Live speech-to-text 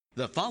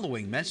The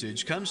following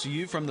message comes to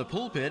you from the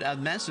pulpit of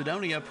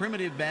Macedonia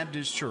Primitive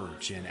Baptist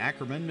Church in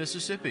Ackerman,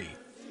 Mississippi.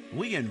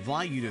 We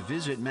invite you to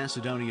visit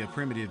Macedonia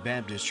Primitive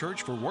Baptist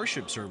Church for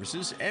worship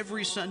services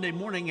every Sunday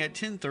morning at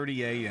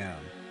 10:30 a.m.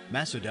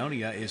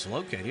 Macedonia is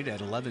located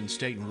at 11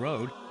 Staten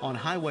Road on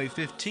Highway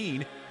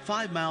 15,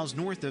 5 miles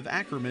north of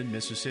Ackerman,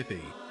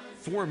 Mississippi.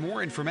 For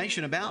more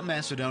information about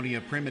Macedonia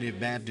Primitive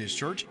Baptist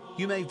Church,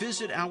 you may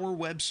visit our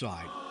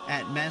website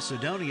at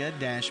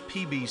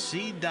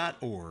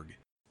macedonia-pbc.org.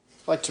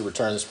 I'd like to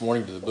return this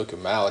morning to the book of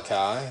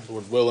Malachi.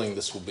 Lord willing,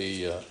 this will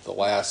be the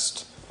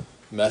last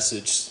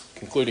message,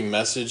 concluding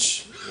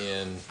message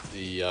in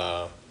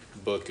the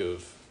book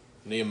of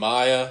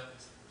Nehemiah.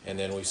 And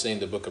then we've seen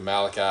the book of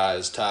Malachi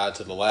is tied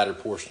to the latter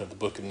portion of the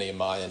book of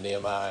Nehemiah,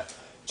 Nehemiah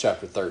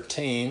chapter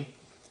 13.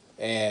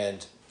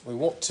 And we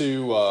want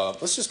to,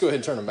 let's just go ahead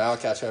and turn to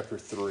Malachi chapter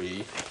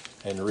 3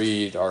 and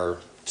read our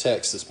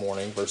text this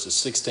morning, verses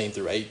 16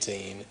 through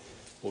 18.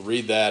 We'll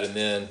read that and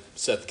then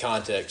set the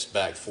context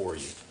back for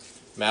you.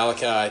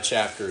 Malachi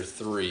chapter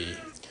 3,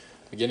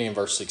 beginning in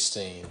verse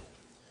 16.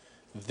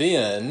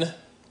 Then,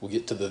 we'll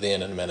get to the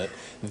then in a minute.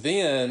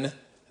 Then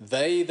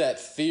they that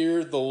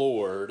feared the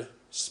Lord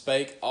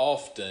spake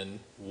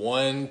often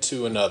one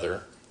to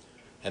another,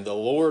 and the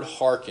Lord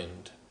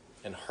hearkened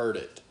and heard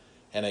it.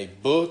 And a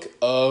book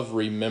of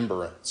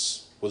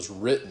remembrance was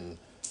written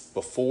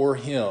before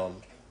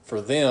him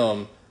for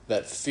them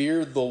that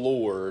feared the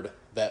Lord,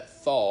 that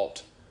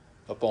thought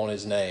upon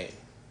his name.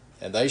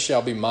 And they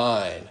shall be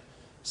mine,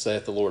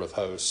 saith the Lord of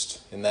hosts,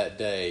 in that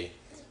day,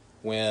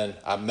 when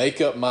I make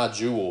up my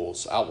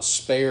jewels, I will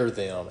spare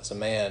them as a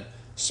man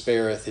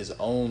spareth his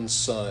own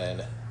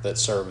son that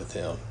serveth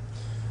him.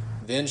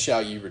 Then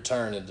shall ye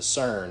return and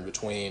discern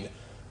between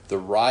the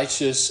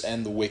righteous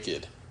and the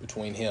wicked,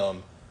 between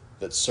him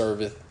that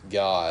serveth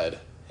God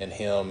and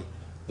him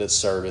that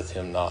serveth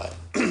him not.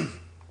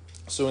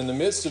 So in the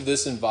midst of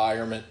this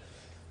environment,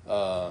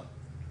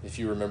 if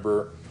you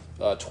remember,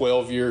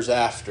 12 years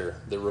after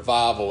the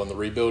revival and the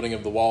rebuilding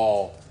of the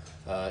wall,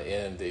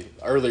 in the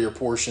earlier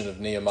portion of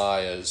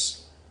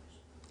Nehemiah's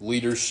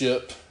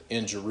leadership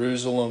in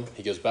Jerusalem,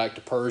 he goes back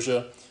to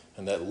Persia,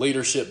 and that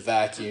leadership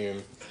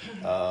vacuum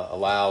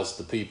allows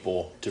the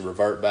people to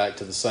revert back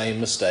to the same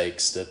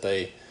mistakes that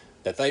they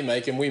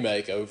make and we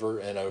make over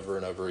and over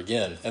and over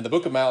again. And the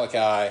book of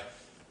Malachi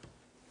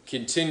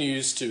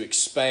continues to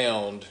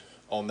expound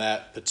on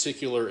that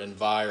particular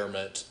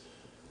environment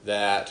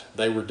that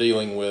they were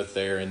dealing with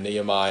there in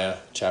Nehemiah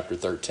chapter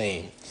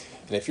 13.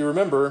 And if you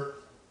remember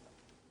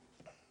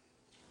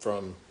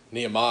from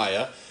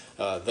Nehemiah,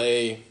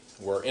 they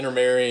were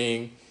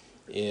intermarrying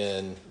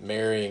in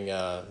marrying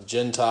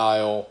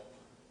Gentile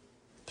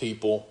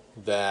people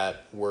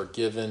that were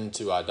given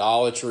to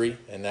idolatry,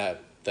 and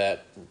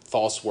that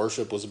false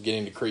worship was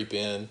beginning to creep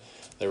in.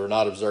 They were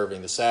not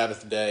observing the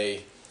Sabbath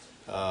day.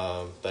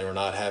 They were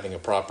not having a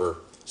proper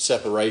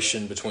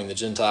separation between the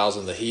Gentiles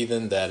and the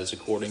heathen. That is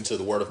according to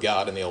the Word of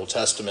God in the Old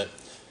Testament.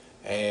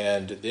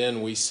 And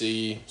then we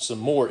see some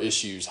more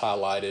issues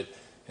highlighted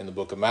in the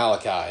book of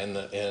Malachi. In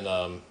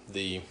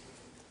the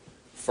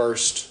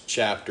first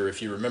chapter,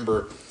 if you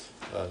remember,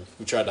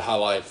 we tried to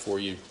highlight for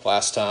you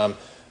last time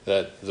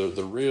that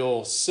the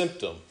real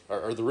symptom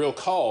or the real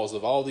cause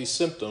of all these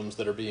symptoms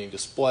that are being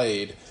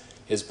displayed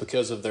is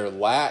because of their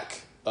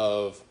lack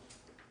of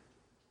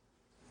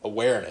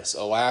awareness,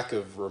 a lack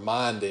of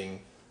reminding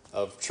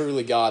of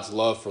truly God's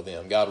love for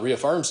them. God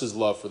reaffirms his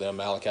love for them,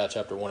 Malachi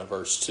chapter 1 and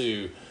verse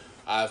 2.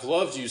 I have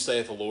loved you,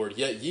 saith the Lord,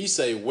 yet ye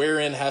say,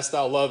 wherein hast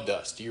thou loved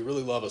us? Do you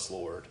really love us,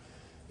 Lord?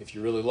 If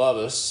you really love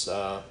us,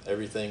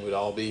 everything would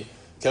all be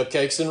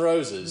cupcakes and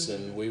roses,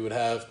 and we would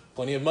have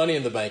plenty of money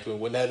in the bank. We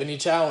wouldn't have any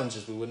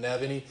challenges. We wouldn't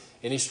have any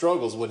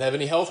struggles. We wouldn't have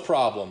any health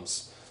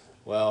problems.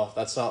 Well,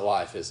 that's not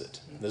life, is it?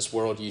 In this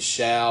world ye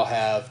shall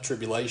have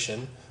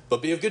tribulation,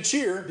 but be of good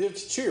cheer. Be of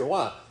good cheer.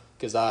 Why?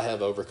 Because I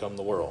have overcome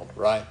the world,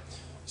 right?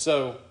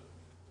 So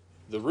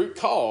the root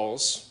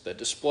cause that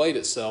displayed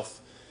itself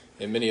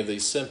in many of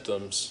these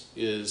symptoms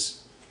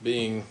is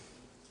being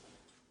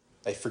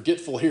a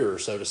forgetful hearer,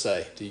 so to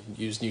say, to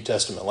use New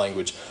Testament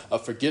language, a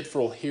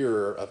forgetful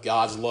hearer of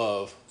God's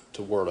love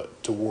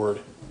toward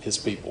his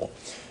people.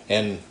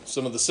 And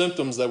some of the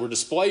symptoms that were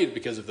displayed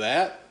because of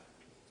that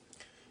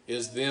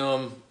is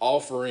them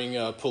offering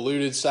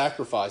polluted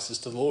sacrifices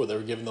to the Lord. They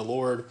were giving the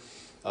Lord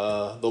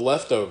the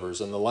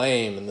leftovers and the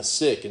lame and the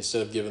sick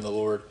instead of giving the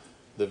Lord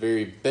the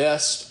very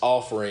best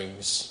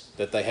offerings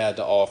that they had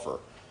to offer.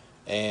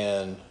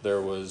 And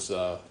there was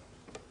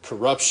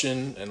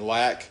corruption and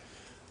lack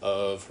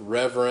of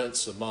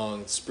reverence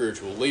among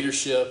spiritual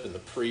leadership and the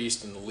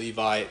priest and the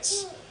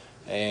Levites.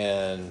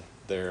 And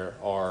there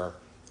are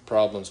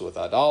problems with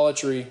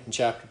idolatry in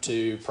chapter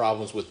 2,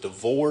 problems with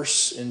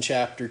divorce in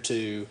chapter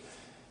 2.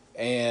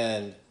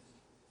 And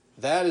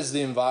that is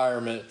the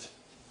environment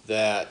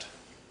that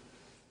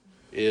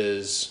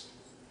is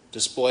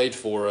displayed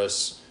for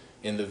us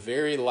in the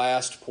very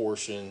last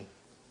portion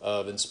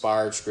of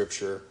inspired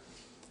Scripture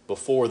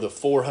before the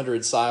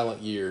 400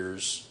 silent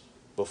years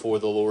before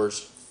the Lord's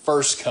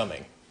first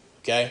coming.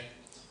 Okay?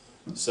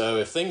 So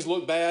if things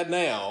look bad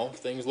now,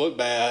 things look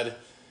bad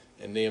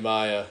in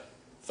Nehemiah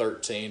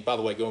 13. By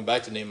the way, going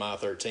back to Nehemiah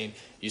 13,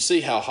 you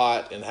see how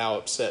hot and how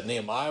upset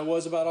Nehemiah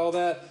was about all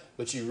that,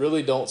 but you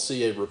really don't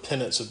see a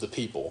repentance of the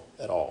people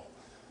at all.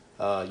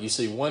 You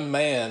see one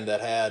man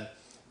that had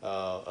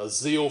a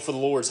zeal for the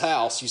Lord's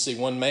house. You see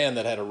one man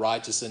that had a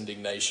righteous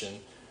indignation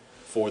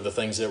for the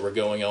things that were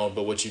going on.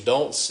 But what you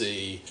don't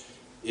see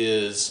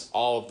is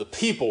all of the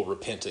people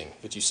repenting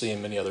that you see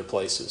in many other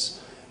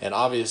places. And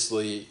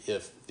obviously,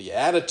 if the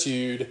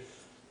attitude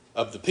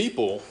of the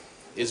people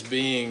is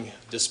being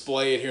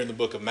displayed here in the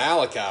book of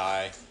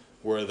Malachi,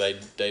 where they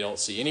don't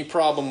see any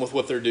problem with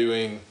what they're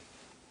doing,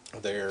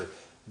 they're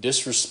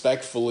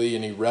disrespectfully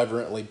and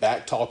irreverently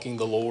back-talking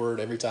the Lord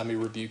every time he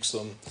rebukes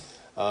them.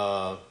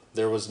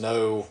 There was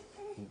no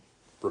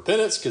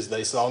repentance because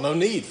they saw no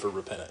need for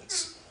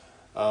repentance.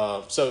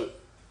 So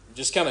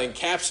just kind of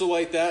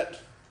encapsulate that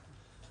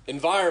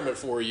environment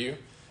for you.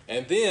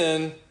 And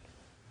then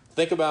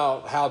think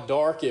about how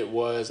dark it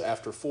was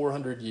after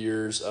 400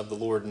 years of the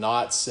Lord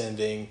not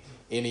sending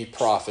any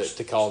prophet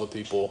to call the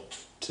people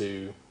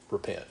to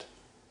repent.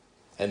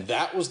 And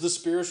that was the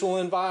spiritual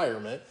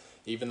environment.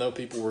 Even though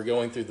people were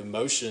going through the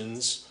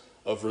motions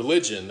of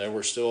religion, there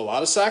were still a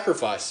lot of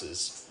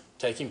sacrifices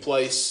taking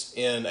place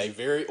in a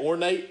very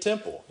ornate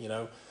temple. You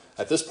know,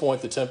 at this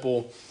point, the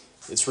temple,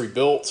 it's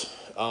rebuilt,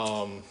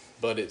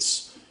 but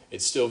it's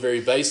still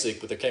very basic.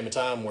 But there came a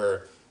time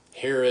where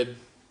Herod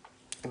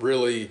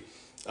really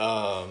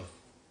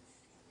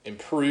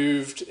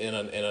improved in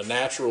a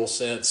natural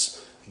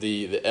sense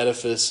the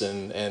edifice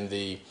and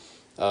the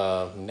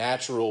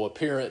natural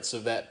appearance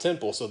of that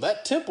temple. So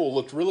that temple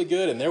looked really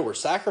good, and there were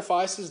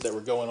sacrifices that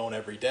were going on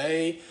every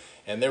day,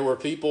 and there were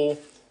people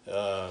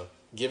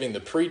giving the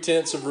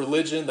pretense of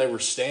religion. They were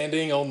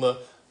standing on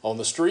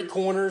the street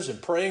corners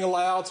and praying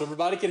aloud so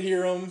everybody could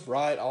hear them,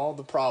 right? All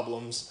the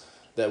problems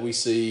that we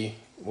see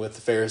with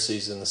the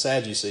Pharisees and the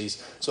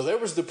Sadducees. So there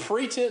was the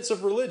pretense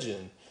of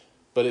religion,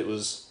 but it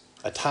was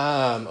a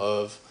time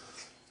of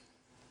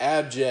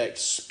abject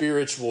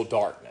spiritual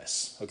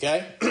darkness,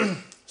 okay?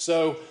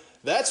 So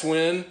that's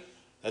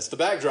the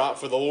backdrop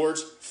for the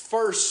Lord's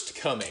first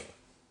coming,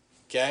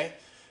 okay?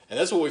 And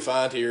that's what we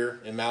find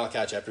here in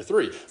Malachi chapter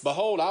 3.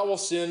 Behold, I will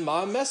send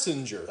my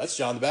messenger. That's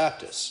John the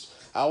Baptist.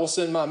 I will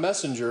send my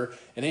messenger,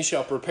 and he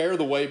shall prepare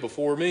the way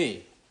before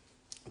me.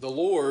 The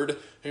Lord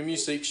whom you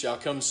seek shall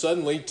come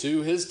suddenly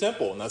to his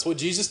temple. And that's what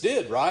Jesus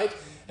did, right?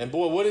 And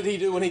boy, what did he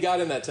do when he got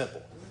in that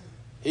temple?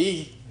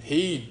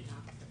 He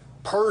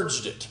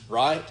purged it,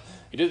 right?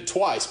 He did it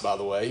twice, by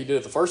the way. He did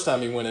it the first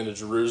time he went into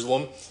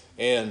Jerusalem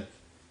and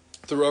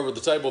threw over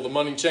the table the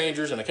money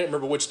changers, and I can't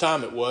remember which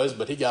time it was,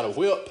 but he got a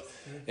whip,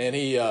 and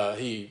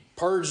he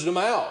purged them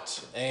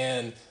out.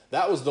 And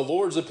that was the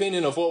Lord's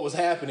opinion of what was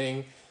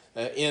happening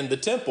in the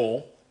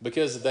temple,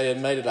 because they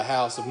had made it a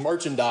house of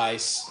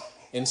merchandise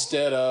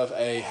instead of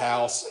a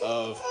house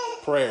of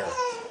prayer.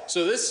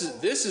 So this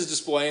is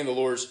displaying the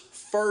Lord's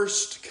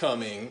first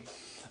coming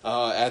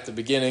at the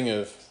beginning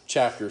of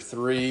chapter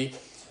 3.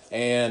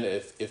 And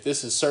if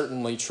this is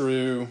certainly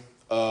true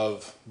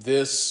of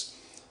this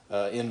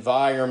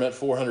environment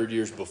 400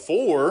 years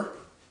before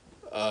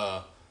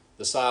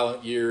the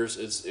silent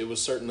years, it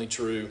was certainly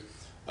true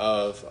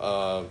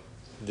of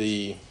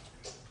the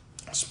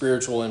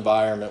spiritual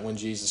environment when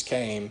Jesus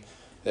came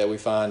that we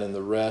find in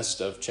the rest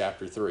of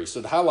chapter 3.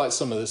 So to highlight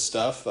some of this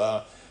stuff,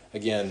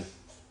 again,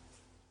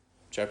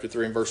 chapter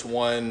 3 and verse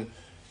 1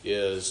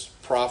 is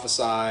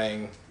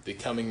prophesying the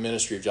coming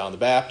ministry of John the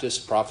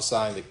Baptist,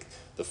 prophesying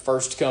the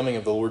first coming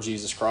of the Lord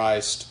Jesus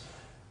Christ.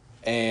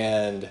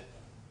 And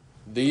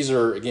these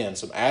are, again,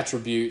 some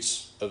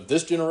attributes of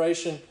this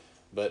generation,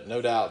 but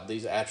no doubt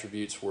these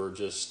attributes were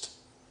just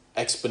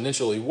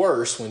exponentially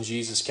worse when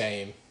Jesus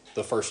came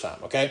the first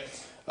time, okay?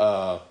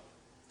 We're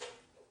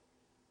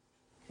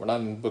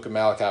not in the book of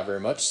Malachi very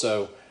much,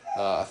 so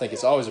I think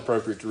it's always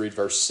appropriate to read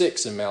verse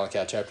 6 in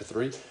Malachi chapter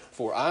 3.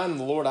 For I am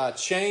the Lord, I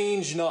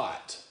change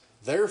not.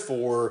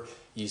 Therefore,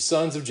 ye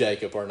sons of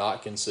Jacob are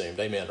not consumed.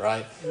 Amen,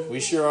 right? We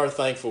sure are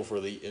thankful for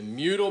the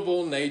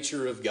immutable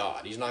nature of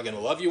God. He's not going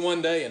to love you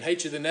one day and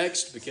hate you the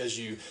next because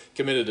you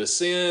committed a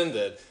sin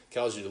that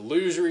caused you to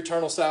lose your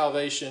eternal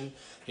salvation.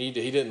 He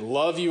didn't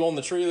love you on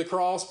the tree of the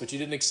cross, but you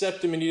didn't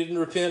accept him and you didn't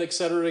repent,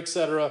 etc.,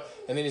 etc.,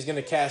 and then he's going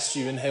to cast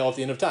you in hell at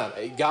the end of time.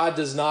 God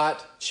does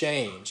not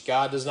change.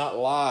 God does not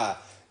lie.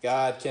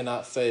 God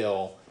cannot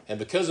fail. And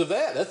because of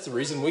that, that's the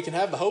reason we can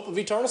have the hope of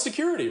eternal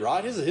security,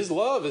 right? His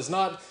love is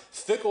not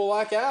fickle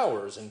like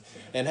ours,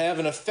 and have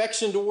an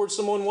affection towards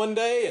someone one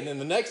day, and then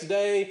the next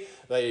day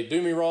they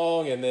do me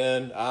wrong, and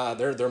then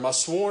they're my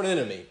sworn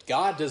enemy.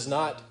 God does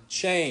not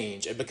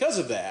change. And because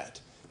of that,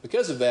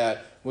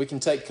 we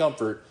can take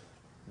comfort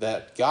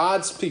that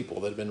God's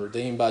people that have been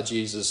redeemed by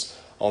Jesus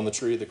on the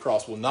tree of the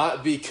cross will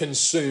not be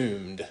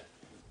consumed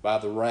by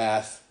the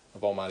wrath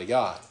of Almighty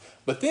God.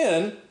 But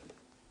then,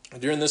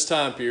 during this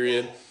time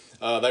period,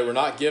 they were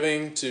not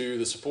giving to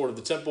the support of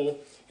the temple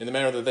in the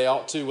manner that they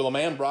ought to. Will a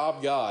man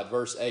rob God?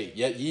 Verse 8,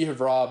 yet ye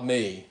have robbed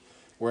me.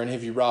 Wherein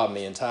have you robbed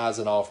me? In tithes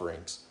and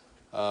offerings.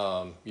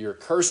 You're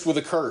cursed with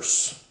a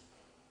curse,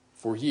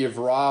 for ye have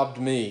robbed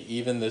me,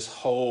 even this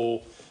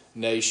whole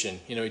nation.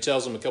 You know, he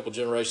tells them a couple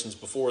generations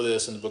before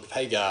this in the book of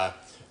Haggai,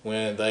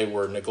 when they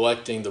were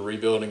neglecting the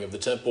rebuilding of the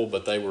temple,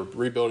 but they were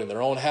rebuilding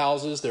their own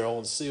houses, their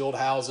own sealed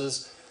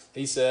houses.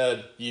 He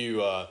said,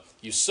 you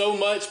sow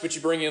much, but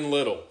you bring in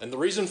little. And the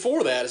reason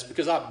for that is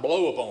because I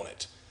blow upon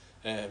it.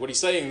 And what he's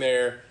saying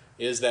there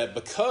is that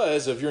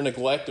because of your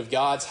neglect of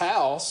God's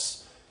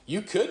house,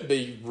 you could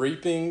be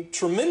reaping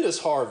tremendous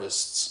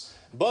harvests.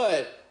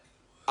 But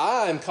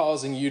I am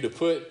causing you to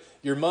put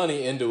your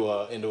money into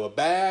a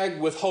bag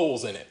with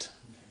holes in it.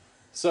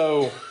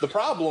 So the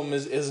problem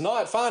is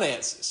not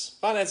finances.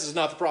 Finances is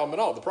not the problem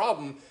at all. The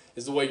problem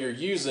is the way you're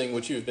using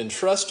what you've been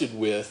entrusted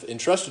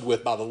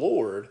with by the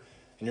Lord,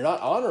 and you're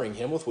not honoring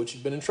him with what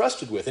you've been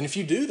entrusted with. And if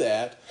you do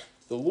that,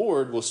 the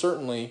Lord will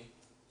certainly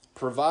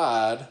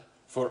provide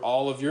for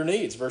all of your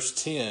needs. Verse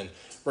 10,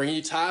 bring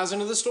ye tithes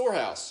into the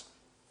storehouse.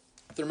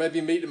 If there may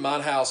be meat in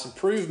mine house, and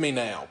prove me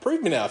now.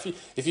 Prove me now.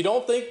 If you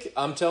don't think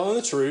I'm telling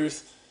the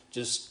truth,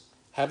 just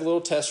have a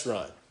little test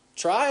run.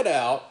 Try it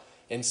out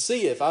and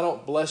see if I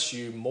don't bless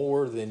you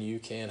more than you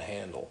can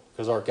handle,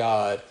 because our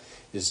God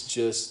is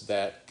just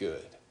that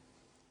good.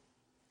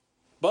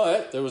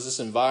 But there was this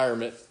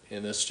environment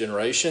in this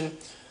generation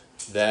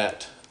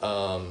that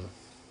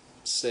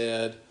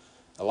said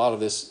a lot of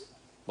these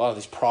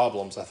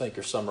problems, I think,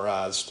 are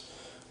summarized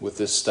with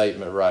this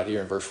statement right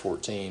here in verse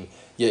 14.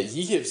 Yet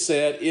ye have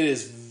said, it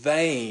is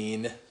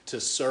vain to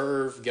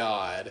serve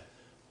God.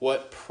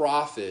 What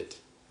profit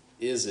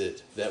is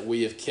it that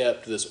we have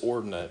kept this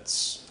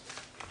ordinance,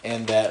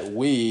 and that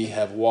we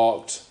have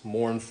walked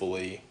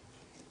mournfully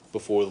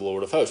before the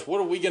Lord of hosts?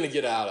 What are we going to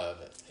get out of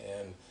it?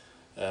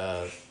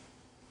 And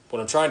what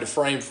I'm trying to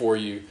frame for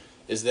you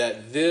is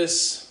that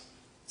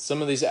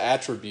some of these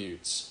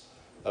attributes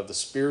of the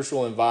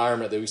spiritual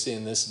environment that we see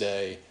in this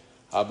day,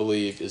 I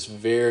believe, is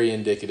very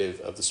indicative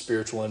of the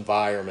spiritual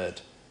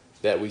environment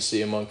that we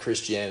see among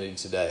Christianity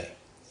today.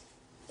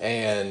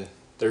 And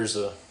there's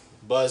a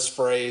buzz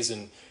phrase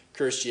in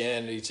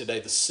Christianity today,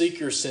 the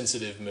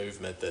seeker-sensitive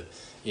movement, that,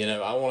 you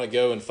know, I want to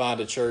go and find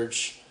a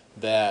church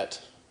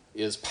that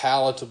is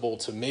palatable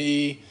to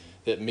me,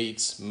 that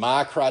meets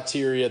my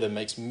criteria, that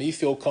makes me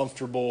feel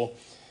comfortable.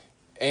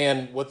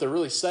 And what they're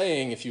really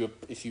saying, if you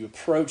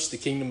approach the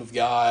kingdom of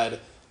God,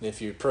 and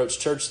if you approach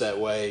church that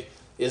way,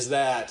 is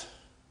that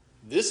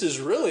this is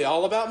really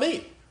all about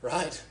me,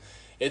 right?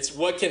 It's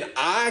what can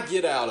I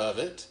get out of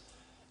it?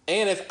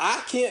 And if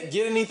I can't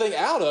get anything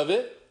out of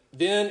it,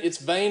 then it's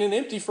vain and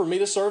empty for me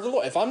to serve the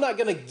Lord. If I'm not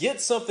going to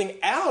get something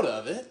out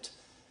of it,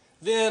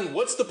 then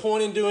what's the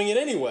point in doing it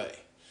anyway?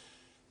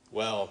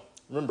 Well,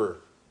 remember,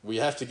 we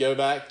have to go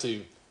back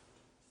to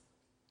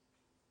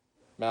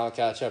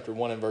Malachi chapter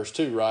 1 and verse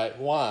 2, right?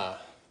 Why?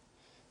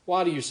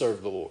 Why do you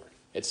serve the Lord?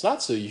 It's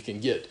not so you can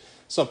get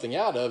something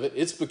out of it.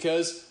 It's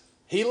because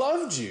he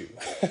loved you.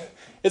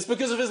 It's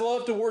because of his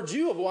love towards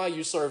you of why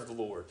you serve the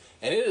Lord.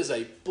 And it is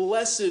a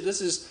blessed, this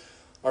is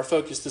our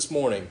focus this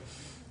morning.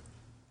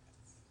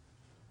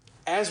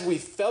 As we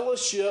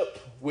fellowship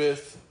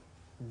with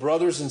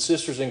brothers and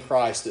sisters in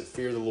Christ that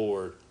fear the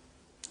Lord,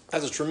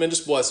 that's a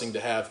tremendous blessing to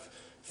have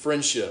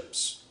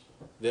friendships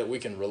that we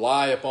can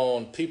rely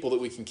upon, people that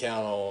we can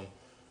count on.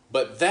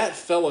 But that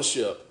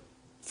fellowship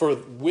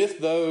with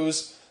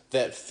those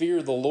that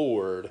fear the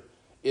Lord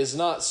is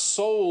not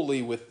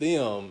solely with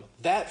them.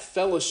 That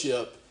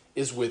fellowship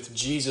is with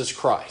Jesus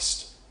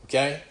Christ,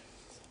 okay?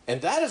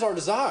 And that is our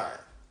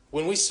desire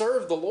when we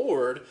serve the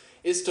Lord,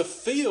 is to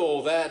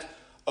feel that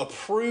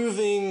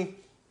approving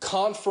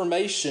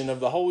confirmation of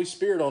the Holy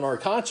Spirit on our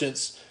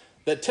conscience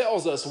that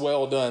tells us,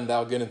 well done,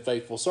 thou good and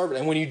faithful servant.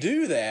 And when you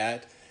do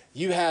that,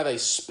 you have a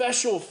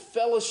special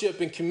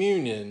fellowship and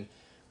communion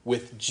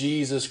with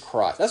Jesus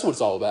Christ. That's what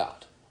it's all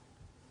about.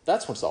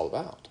 That's what it's all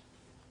about.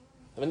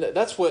 I mean,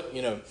 that's what,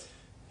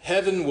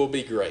 heaven will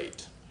be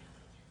great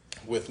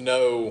with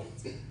no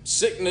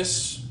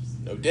sickness,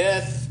 no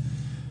death,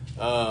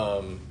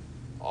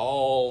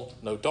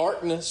 no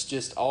darkness,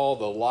 just all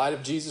the light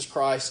of Jesus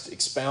Christ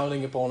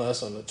expounding upon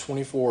us on the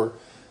 24,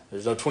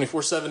 there's no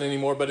 24/7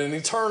 anymore, but an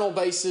eternal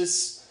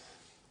basis.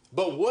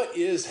 But what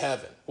is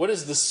heaven? What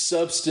is the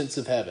substance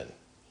of heaven?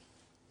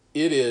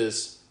 It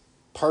is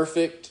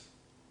perfect,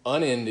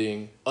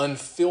 unending,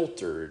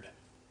 unfiltered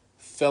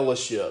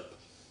fellowship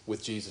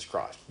with Jesus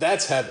Christ.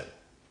 That's heaven.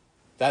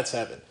 That's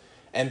heaven.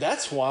 And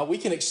that's why we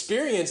can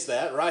experience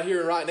that right here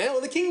and right now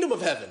in the kingdom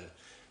of heaven.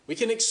 We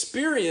can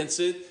experience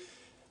it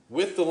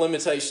with the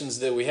limitations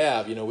that we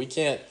have. We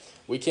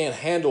can't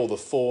handle the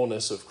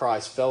fullness of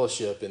Christ's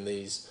fellowship in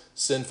these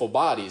sinful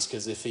bodies,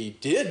 because if he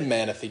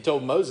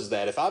told Moses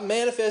that, if I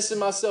manifested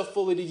myself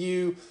fully to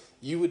you,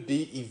 you would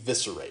be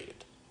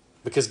eviscerated,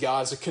 because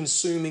God's a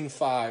consuming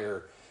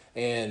fire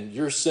and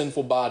your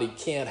sinful body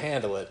can't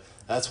handle it.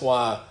 That's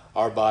why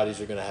our bodies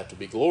are going to have to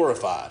be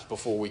glorified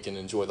before we can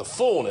enjoy the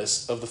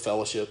fullness of the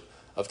fellowship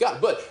of God.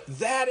 But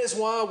that is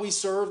why we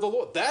serve the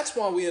Lord. That's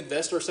why we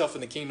invest ourselves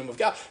in the kingdom of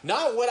God.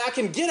 Not what I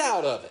can get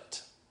out of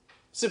it.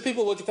 So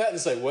people look at that and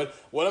say, what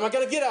am I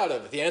going to get out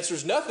of it? The answer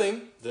is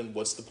nothing. Then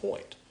what's the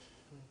point?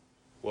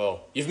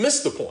 Well, you've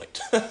missed the point.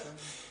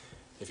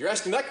 If you're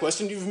asking that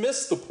question, you've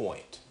missed the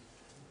point.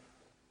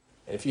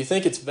 And if you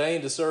think it's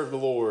vain to serve the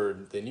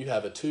Lord, then you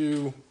have a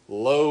too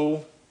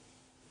low,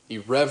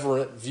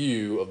 irreverent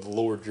view of the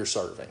Lord you're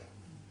serving.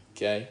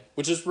 Okay?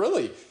 Which is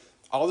really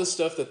all this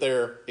stuff that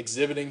they're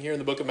exhibiting here in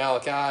the book of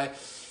Malachi.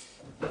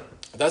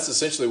 That's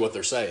essentially what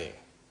they're saying.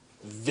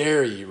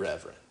 Very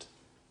irreverent.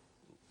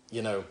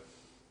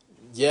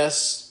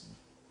 Yes,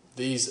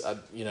 these,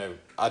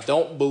 I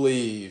don't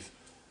believe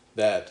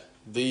that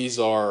these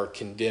are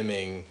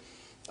condemning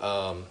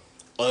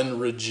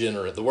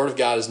unregenerate. The Word of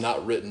God is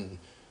not written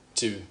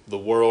to the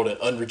world and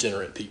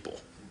unregenerate people,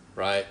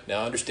 right?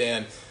 Now,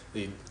 understand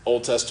the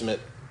Old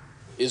Testament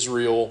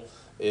Israel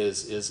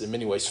is in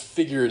many ways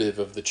figurative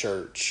of the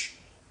church.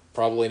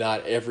 Probably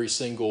not every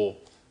single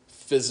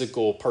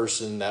physical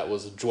person that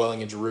was dwelling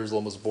in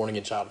Jerusalem was a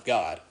born-again child of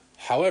God.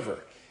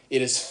 However,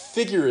 it is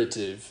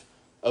figurative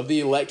of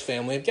the elect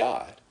family of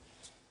God.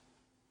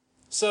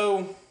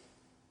 So,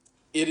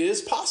 it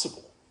is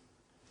possible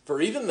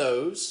for even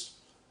those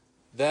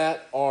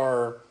that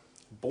are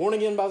born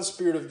again by the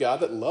Spirit of God,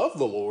 that love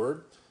the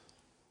Lord,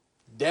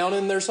 down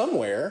in there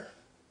somewhere,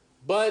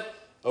 but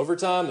over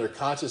time their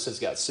conscience has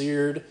got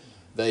seared,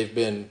 they've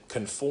been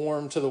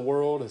conformed to the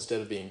world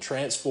instead of being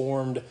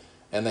transformed,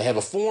 and they have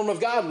a form of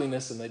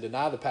godliness and they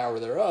deny the power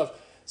thereof.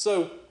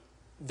 So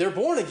they're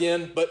born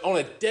again, but on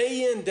a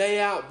day in,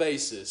 day out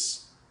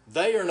basis,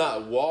 they are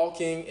not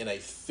walking in a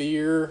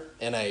fear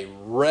and a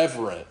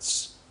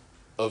reverence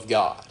of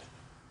God.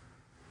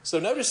 So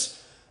notice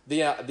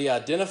the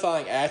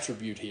identifying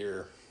attribute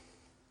here.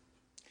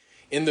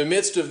 In the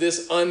midst of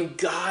this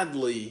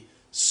ungodly,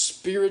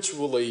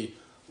 spiritually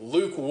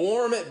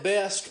lukewarm at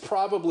best,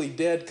 probably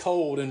dead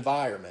cold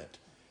environment,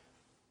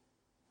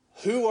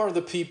 who are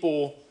the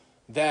people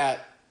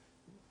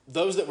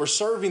those that were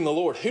serving the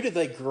Lord, who did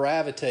they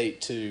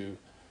gravitate to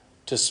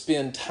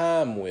spend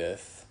time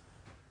with,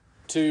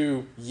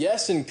 to,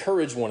 yes,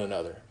 encourage one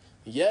another,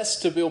 yes,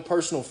 to build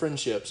personal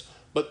friendships,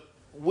 but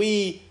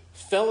we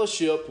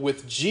fellowship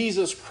with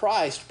Jesus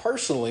Christ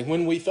personally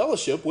when we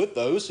fellowship with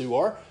those who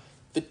are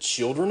the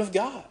children of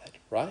God,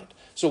 right?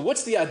 So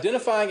what's the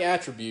identifying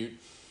attribute,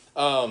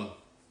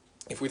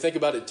 if we think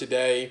about it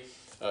today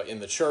in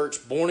the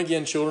church,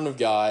 born-again children of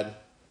God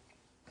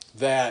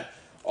that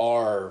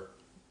are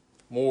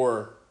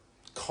more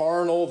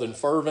carnal than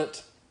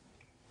fervent,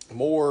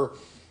 more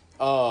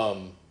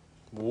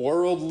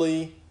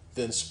worldly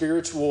than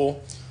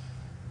spiritual?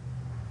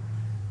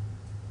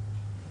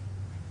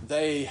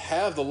 They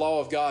have the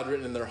law of God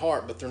written in their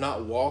heart, but they're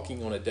not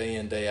walking on a day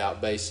in, day out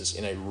basis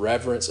in a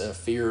reverence and a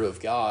fear of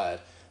God.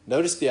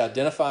 Notice the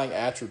identifying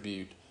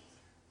attribute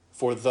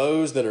for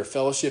those that are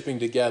fellowshipping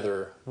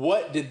together.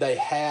 What did they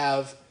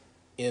have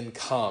in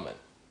common?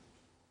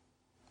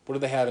 What do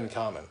they have in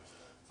common?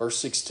 Verse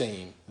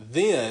 16,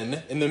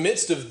 then, in the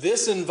midst of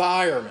this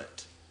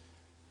environment,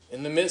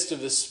 in the midst of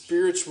the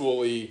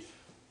spiritually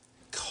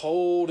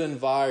cold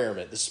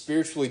environment, the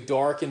spiritually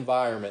dark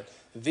environment,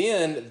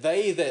 then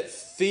they that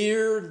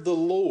feared the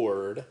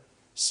Lord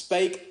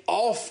spake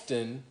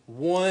often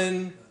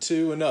one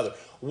to another.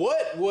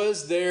 What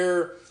was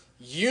their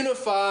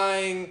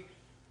unifying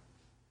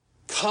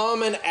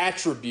common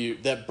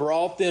attribute that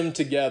brought them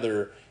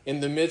together in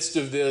the midst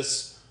of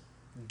this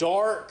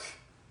dark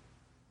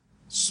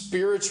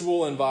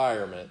spiritual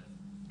environment?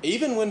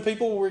 Even when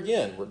people were,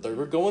 again, they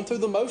were going through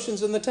the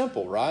motions in the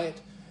temple,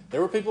 right? There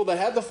were people that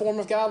had the form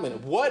of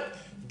godliness. What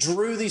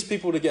drew these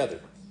people together?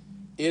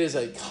 It is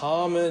a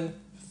common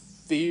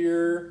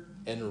fear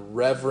and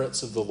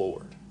reverence of the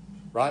Lord,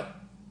 right?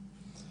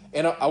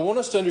 And I want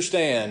us to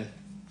understand,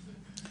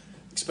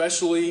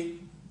 especially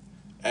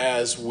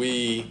as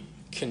we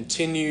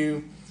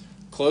continue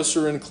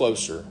closer and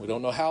closer. We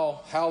don't know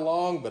how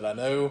long, but I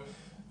know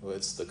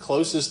it's the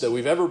closest that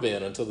we've ever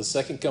been until the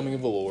second coming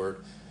of the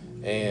Lord.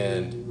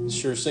 And it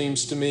sure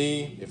seems to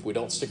me, if we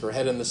don't stick our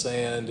head in the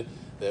sand,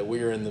 that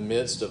we are in the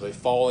midst of a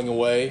falling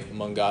away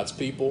among God's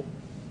people.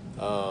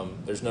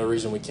 There's no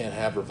reason we can't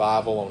have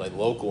revival on a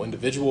local,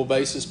 individual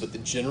basis, but the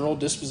general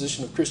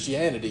disposition of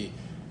Christianity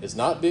is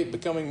not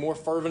becoming more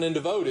fervent and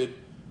devoted.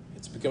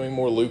 It's becoming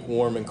more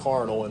lukewarm and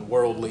carnal and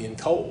worldly and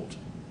cold,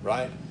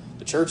 right?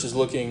 The church is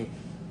looking,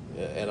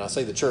 and I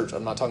say the church,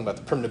 I'm not talking about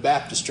the Primitive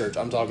Baptist church,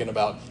 I'm talking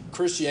about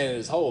Christianity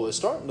as a whole, is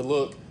starting to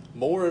look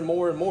more and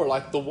more and more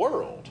like the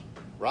world,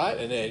 right?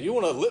 And then you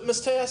want a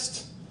litmus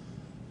test?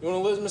 You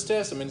want a litmus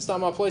test? I mean, it's not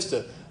my place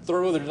to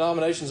throw other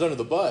denominations under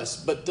the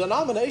bus, but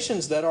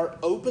denominations that are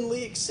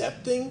openly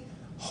accepting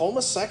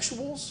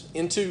homosexuals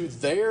into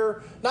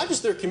their, not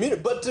just their community,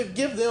 but to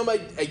give them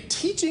a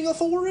teaching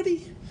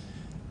authority.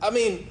 I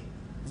mean,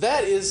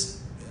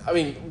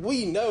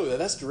 we know that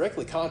that's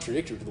directly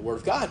contradictory to the Word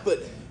of God, but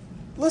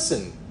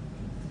listen,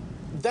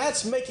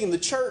 that's making the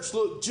church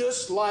look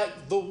just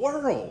like the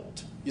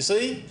world, you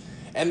see?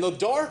 And the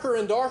darker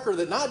and darker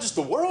that not just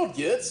the world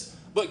gets,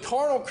 but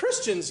carnal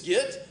Christians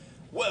get,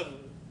 well,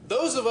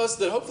 those of us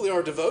that hopefully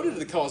are devoted to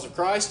the cause of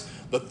Christ,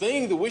 the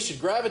thing that we should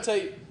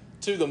gravitate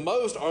to the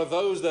most are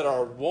those that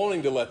are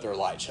wanting to let their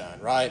light shine,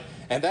 right?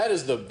 And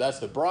that's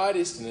the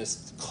brightest and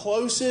it's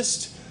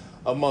closest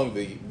among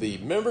the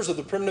members of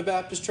the Primitive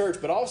Baptist Church.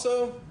 But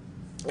also,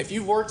 if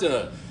you've worked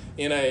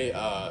in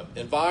a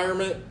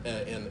environment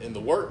in the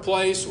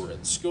workplace or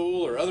in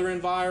school or other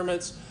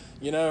environments,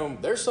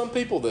 there's some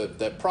people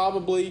that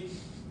probably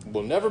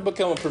will never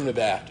become a Primitive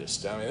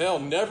Baptist. I mean, they'll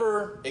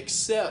never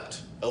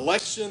accept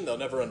election. They'll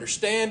never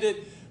understand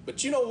it.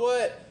 But you know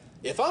what?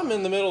 If I'm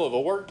in the middle of a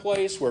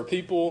workplace where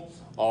people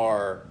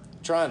are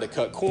trying to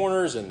cut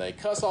corners and they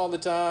cuss all the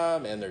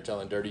time and they're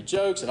telling dirty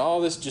jokes and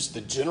all this, just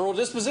the general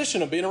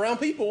disposition of being around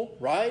people,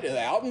 right,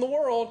 out in the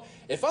world,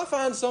 if I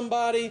find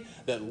somebody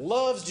that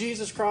loves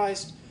Jesus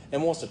Christ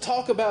and wants to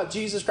talk about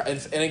Jesus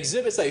Christ and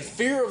exhibits a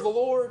fear of the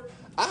Lord,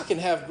 I can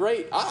have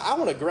I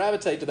want to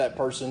gravitate to that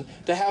person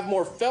to have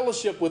more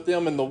fellowship with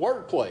them in the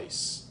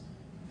workplace.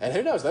 And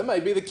who knows, that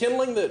may be the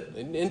kindling that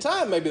in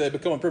time maybe they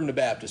become a Primitive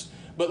Baptist.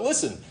 But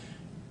listen,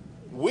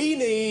 we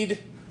need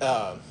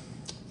to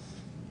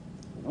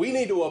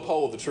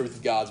uphold the truth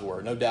of God's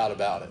Word, no doubt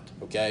about it,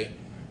 okay?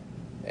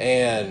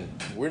 And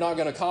we're not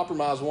going to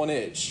compromise 1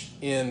 inch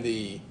in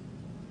the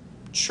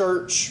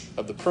church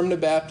of the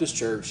Primitive Baptist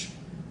Church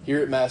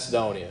here at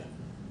Macedonia.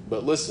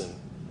 But listen,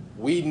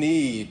 we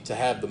need to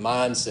have the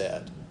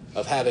mindset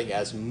of having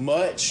as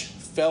much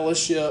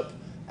fellowship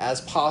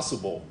as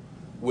possible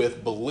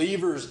with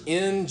believers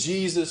in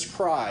Jesus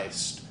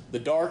Christ, the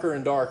darker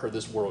and darker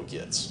this world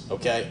gets,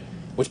 okay?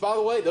 Which, by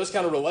the way, those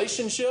kind of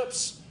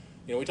relationships,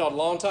 we talked a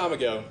long time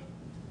ago,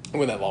 it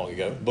wasn't that long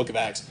ago, Book of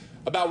Acts,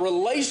 about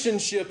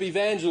relationship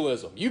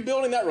evangelism. You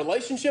building that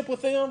relationship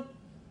with them,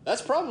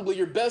 that's probably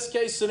your best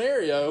case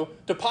scenario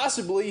to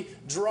possibly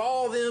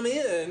draw them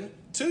in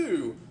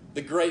to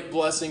the great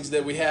blessings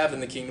that we have in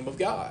the kingdom of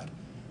God.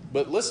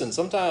 But listen,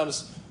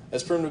 sometimes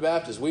as Primitive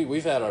Baptists,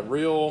 we've had a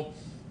real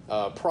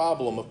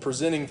problem of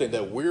presenting things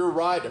that we're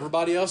right,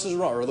 everybody else is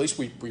wrong, or at least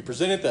we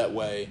present it that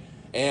way,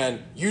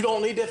 and you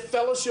don't need to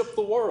fellowship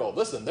the world.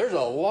 Listen, there's a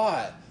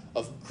lot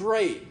of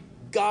great,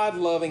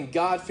 God-loving,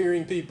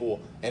 God-fearing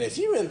people, and if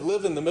you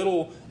live in the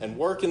middle and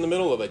work in the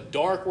middle of a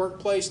dark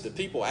workplace that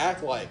people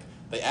act like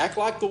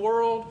the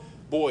world,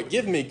 boy,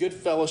 give me good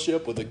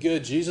fellowship with a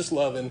good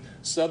Jesus-loving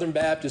Southern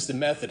Baptist and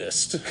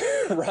Methodist,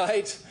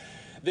 right?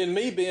 Than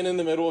me being in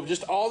the middle of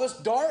just all this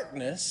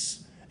darkness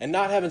and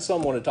not having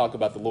someone to talk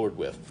about the Lord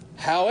with.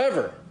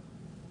 However,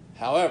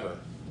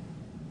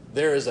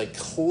 there is a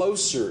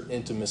closer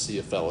intimacy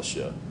of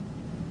fellowship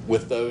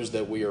with those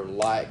that we are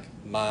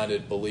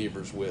like-minded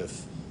believers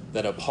with,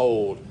 that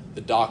uphold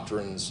the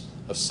doctrines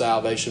of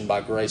salvation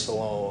by grace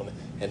alone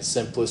and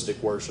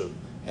simplistic worship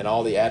and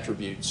all the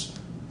attributes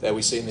that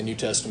we see in the New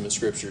Testament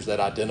scriptures that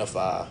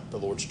identify the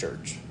Lord's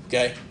church.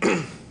 Okay?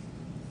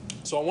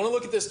 So I want to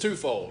look at this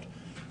twofold.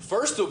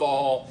 First of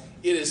all,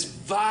 it is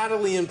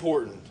vitally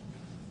important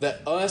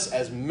that us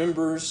as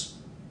members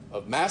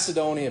of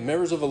Macedonia,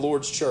 members of the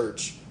Lord's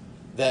church,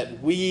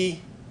 that we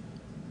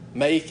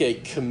make a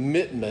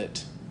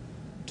commitment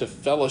to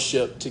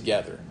fellowship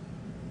together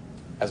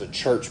as a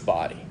church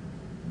body.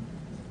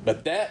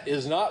 But that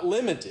is not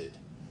limited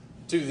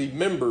to the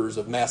members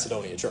of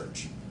Macedonia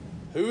Church.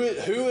 Who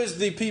is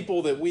the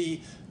people that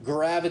we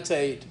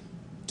gravitate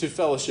to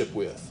fellowship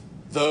with?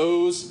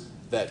 Those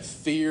that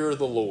fear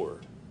the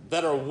Lord,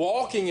 that are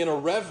walking in a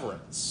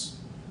reverence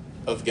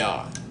of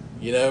God.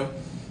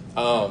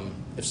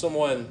 If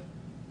someone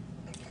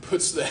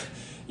puts a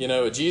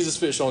Jesus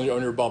fish on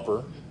your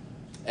bumper,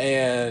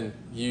 and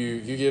you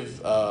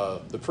give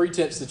the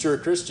pretense that you're a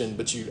Christian,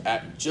 but you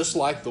act just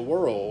like the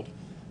world,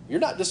 you're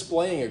not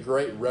displaying a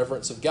great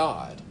reverence of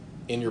God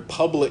in your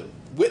public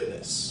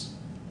witness,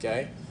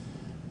 okay?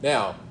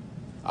 Now,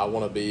 I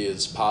want to be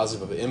as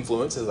positive of an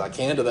influence as I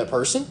can to that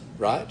person,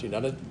 right?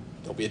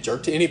 Don't be a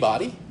jerk to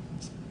anybody.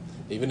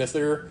 Even if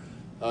they're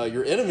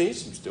your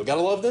enemies, you still got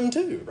to love them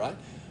too, right?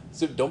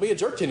 So don't be a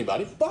jerk to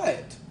anybody,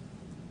 but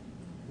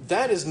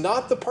that is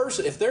not the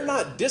person. If they're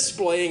not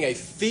displaying a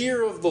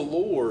fear of the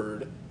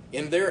Lord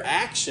in their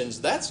actions,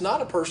 that's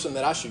not a person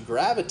that I should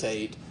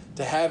gravitate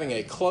to having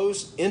a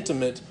close,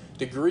 intimate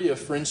degree of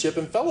friendship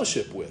and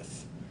fellowship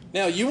with.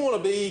 Now, you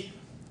want to be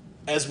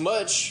as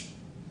much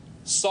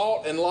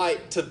salt and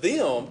light to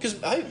them, because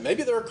hey,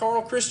 maybe they're a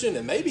carnal Christian,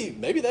 and maybe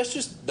that's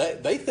just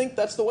they think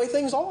that's the way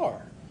things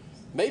are.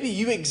 Maybe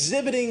you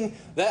exhibiting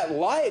that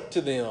light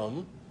to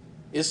them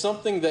is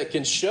something that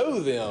can show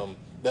them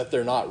that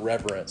they're not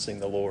reverencing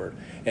the Lord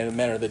in a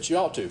manner that you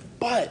ought to.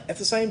 But at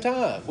the same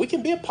time, we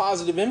can be a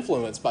positive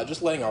influence by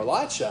just letting our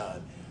light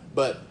shine.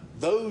 But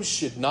those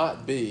should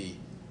not be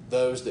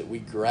those that we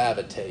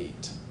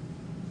gravitate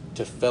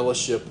to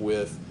fellowship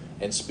with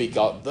and speak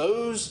out.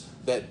 Those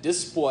that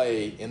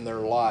display in their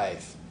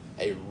life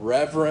a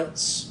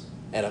reverence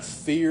and a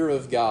fear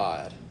of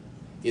God.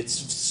 It's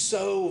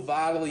so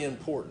vitally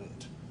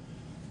important,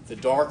 the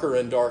darker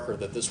and darker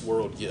that this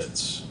world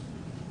gets,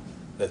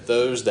 that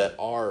those that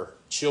are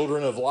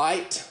children of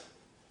light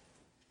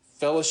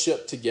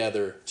fellowship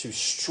together to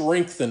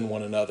strengthen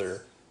one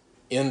another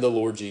in the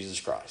Lord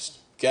Jesus Christ.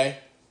 Okay?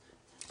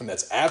 And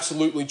that's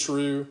absolutely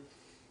true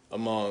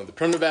among the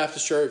Primitive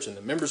Baptist Church and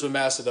the members of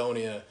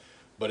Macedonia,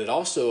 but it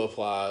also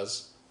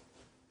applies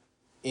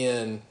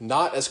in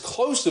not as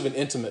close of an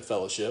intimate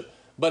fellowship,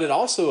 but it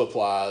also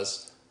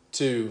applies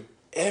to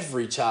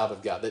every child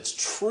of God that's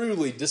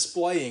truly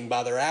displaying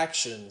by their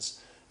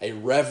actions a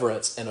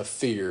reverence and a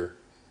fear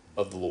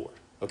of the Lord.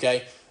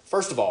 Okay?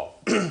 First of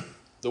all,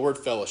 the word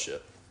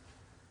fellowship.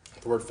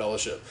 The word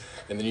fellowship.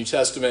 In the New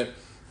Testament,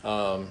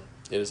 it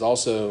is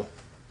also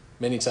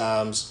many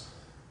times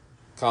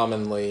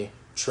commonly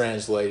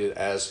translated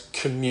as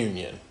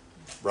communion,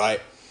 right?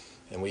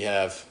 And we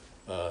have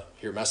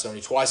here in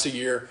Macedonia twice a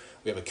year,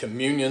 we have a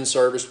communion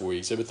service where we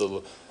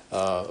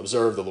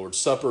observe the Lord's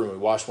Supper and we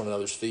wash one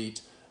another's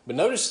feet. But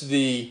notice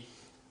the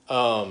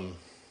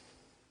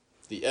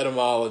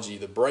etymology,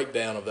 the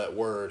breakdown of that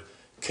word,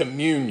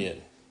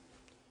 communion.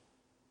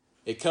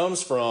 It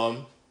comes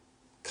from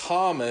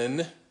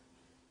common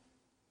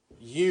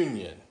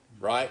union,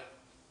 right?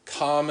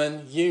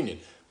 Common union.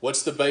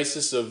 What's the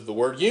basis of the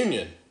word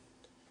union?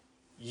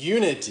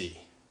 Unity.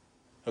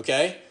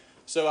 Okay?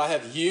 So I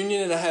have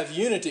union and I have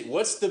unity.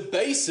 What's the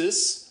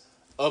basis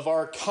of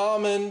our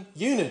common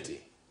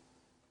unity?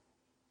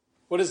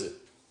 What is it?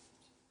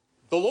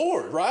 The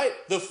Lord, right?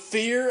 The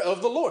fear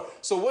of the Lord.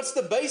 So what's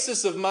the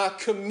basis of my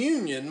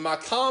communion, my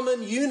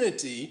common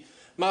unity,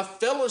 my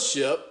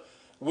fellowship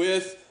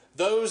with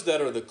those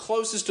that are the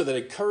closest to that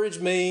encourage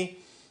me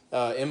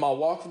in my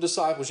walk of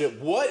discipleship?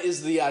 What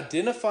is the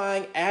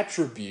identifying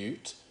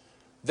attribute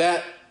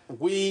that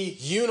we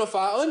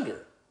unify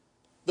under?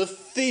 The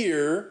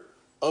fear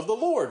of the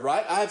Lord,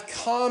 right? I have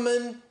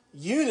common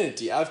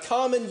unity. I have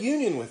common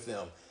union with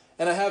them.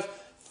 And I have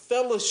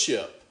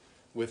fellowship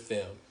with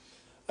them.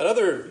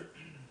 Another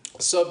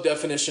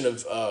sub-definition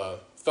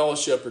of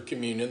fellowship or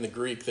communion, the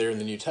Greek there in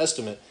the New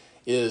Testament,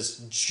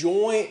 is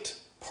joint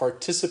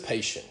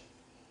participation.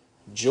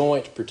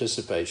 Joint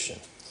participation.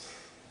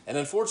 And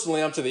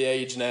unfortunately, I'm to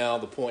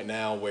the point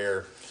now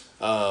where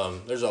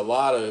there's a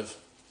lot of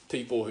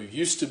people who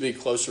used to be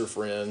closer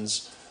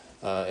friends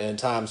in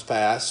times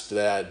past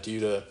that, due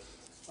to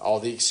all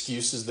the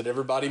excuses that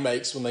everybody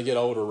makes when they get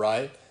older,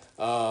 right?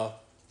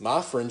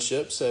 My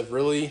friendships have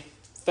really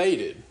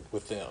faded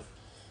with them.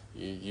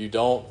 You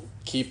don't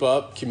keep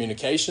up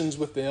communications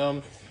with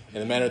them in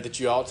the manner that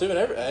you ought to.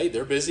 And hey,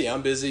 they're busy,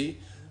 I'm busy.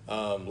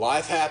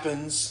 Life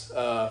happens.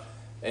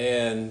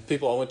 And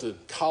people I went to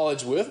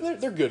college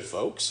with, they're good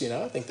folks.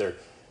 I think they're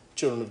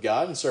children of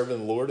God and serving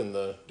the Lord in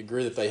the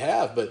degree that they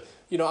have. But,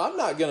 I'm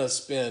not going to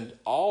spend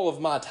all of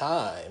my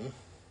time,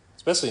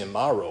 especially in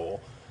my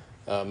role,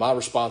 my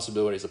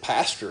responsibility as a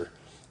pastor,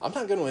 I'm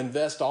not going to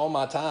invest all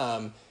my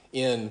time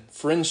in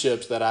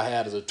friendships that I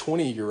had as a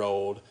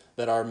 20-year-old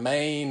that are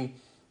main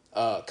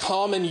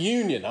common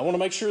union. I want to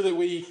make sure that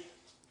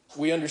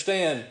we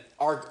understand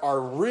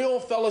our real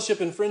fellowship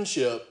and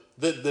friendship,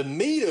 the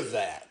meat of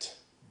that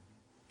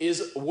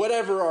is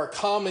whatever our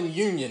common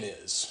union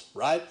is,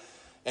 right?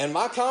 And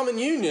my common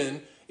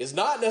union is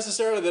not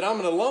necessarily that I'm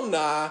an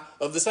alumni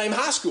of the same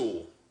high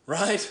school,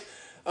 right?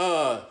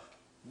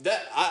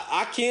 That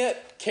I can't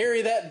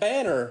carry that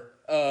banner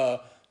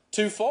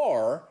too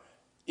far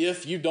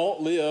if you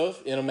don't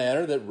live in a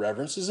manner that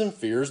reverences and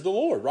fears the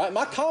Lord, right?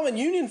 My common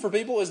union for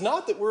people is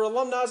not that we're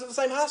alumni of the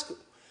same high school.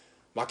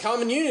 My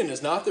common union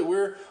is not that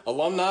we're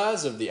alumni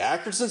of the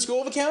Atkinson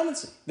School of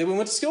Accountancy, that we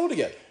went to school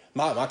together.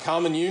 My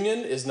common union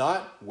is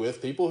not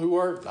with people who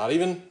are not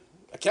even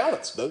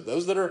accountants,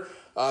 those that are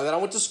that I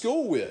went to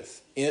school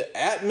with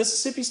at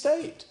Mississippi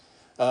State,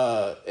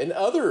 and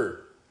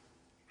other,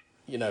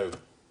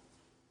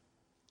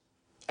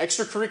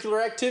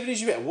 extracurricular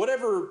activities you have,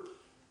 whatever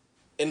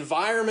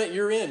environment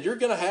you're in, you're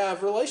going to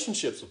have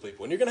relationships with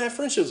people and you're going to have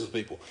friendships with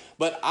people.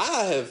 But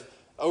I have,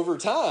 over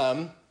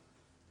time,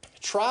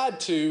 tried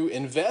to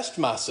invest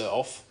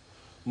myself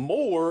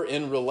more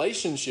in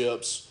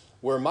relationships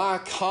where my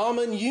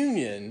common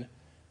union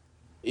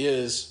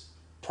is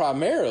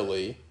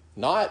primarily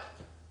not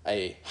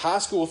a high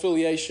school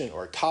affiliation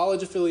or a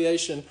college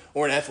affiliation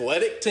or an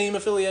athletic team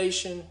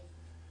affiliation,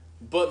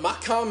 but my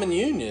common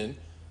union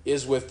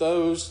is with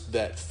those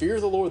that fear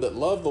the Lord, that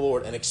love the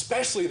Lord, and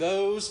especially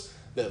those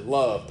that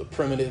love the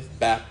Primitive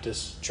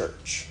Baptist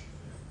Church.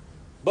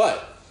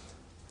 But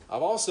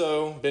I've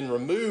also been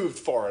removed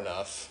far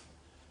enough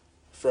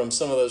from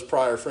some of those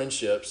prior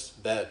friendships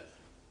that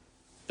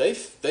they've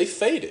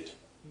faded.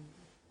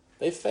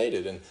 They've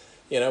faded, and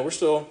we're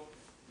still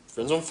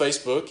friends on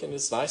Facebook, and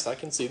it's nice. I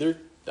can see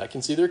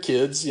their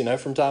kids,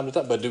 from time to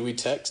time. But do we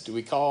text? Do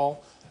we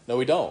call? No,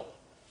 we don't.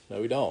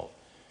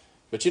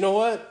 But you know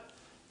what?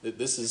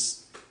 This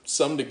is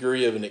some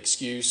degree of an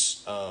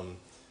excuse,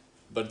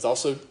 but it's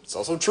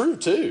also true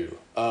too.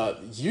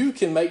 You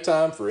can make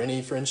time for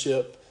any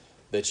friendship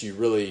that you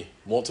really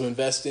want to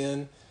invest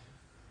in,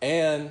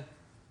 and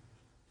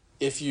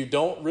if you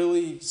don't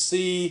really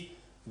see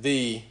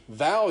the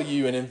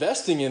value in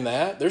investing in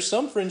that, there's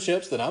some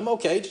friendships that I'm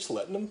okay just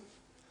letting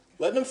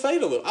them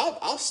fade a little.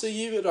 I'll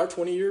see you at our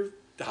 20-year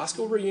high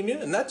school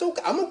reunion, and that's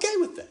okay. I'm okay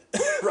with that.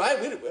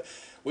 right?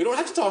 We don't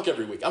have to talk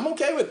every week. I'm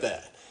okay with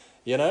that,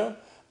 you know?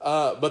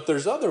 But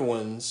there's other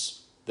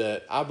ones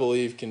that I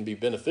believe can be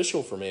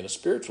beneficial for me in a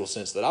spiritual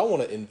sense that I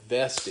want to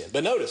invest in.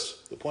 But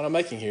notice, the point I'm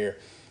making here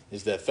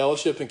is that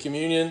fellowship and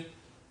communion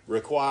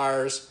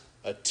requires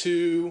a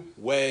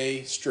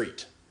two-way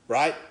street,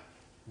 right?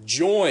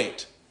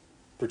 Joint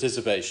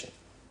participation.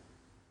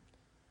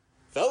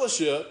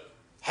 Fellowship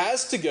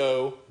has to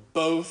go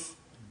both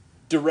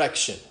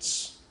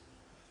directions.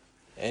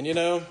 And you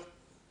know,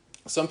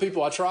 some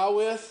people I try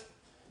with,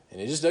 and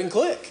it just doesn't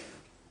click.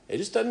 It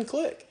just doesn't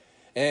click.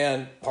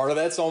 And part of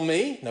that's on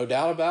me, no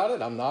doubt about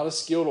it. I'm not a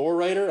skilled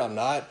orator. I'm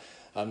not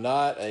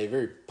a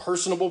very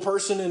personable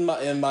person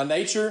in my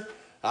nature.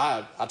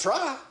 I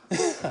try.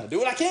 I do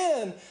what I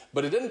can,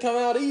 but it doesn't come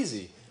out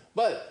easy.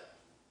 But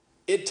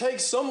it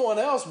takes someone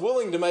else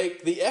willing to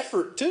make the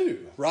effort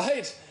too,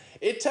 right?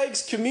 It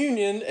takes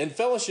communion and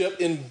fellowship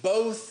in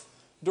both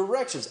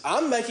directions.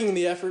 I'm making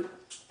the effort,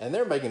 and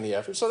they're making the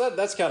effort. So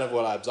that's kind of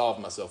what I absolve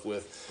myself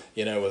with,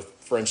 you know, with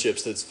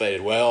friendships that's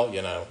faded. Well,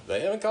 you know,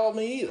 they haven't called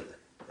me either,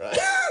 right?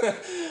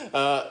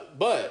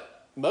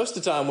 But most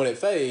of the time when it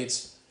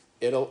fades,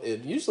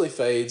 it usually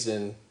fades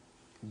in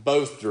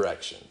both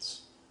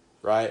directions,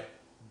 right?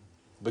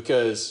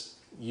 Because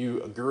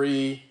you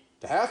agree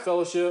to have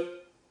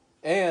fellowship,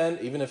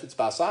 and even if it's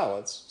by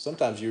silence,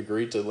 sometimes you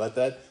agree to let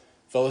that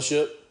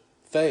fellowship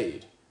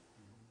fade.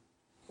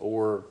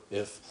 Or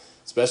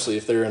especially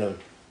if they're in a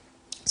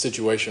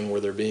situation where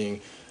they're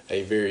being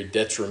a very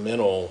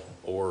detrimental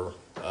or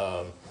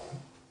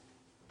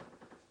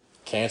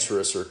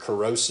cancerous or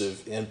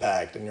corrosive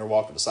impact in your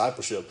walk of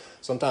discipleship,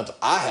 sometimes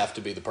I have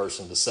to be the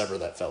person to sever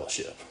that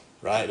fellowship,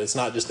 right? It's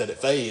not just that it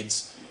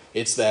fades,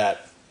 it's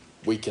that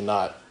we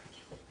cannot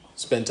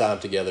spend time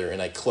together in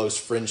a close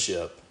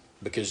friendship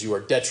because you are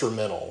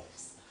detrimental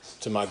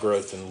to my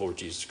growth in the Lord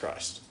Jesus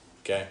Christ,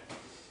 okay?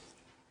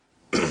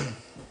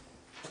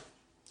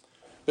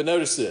 But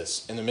notice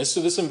this, in the midst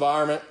of this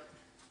environment,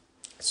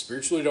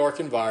 spiritually dark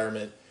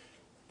environment,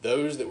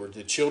 those that were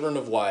the children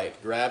of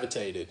light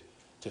gravitated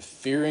to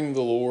fearing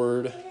the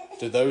Lord,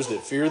 to those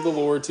that feared the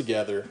Lord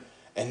together.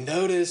 And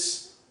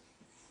notice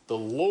the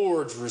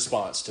Lord's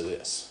response to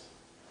this,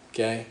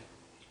 okay?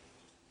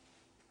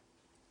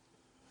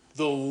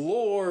 The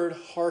Lord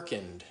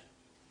hearkened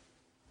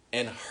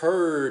and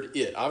heard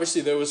it.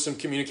 Obviously, there was some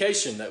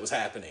communication that was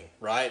happening,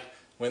 right?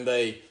 When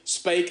they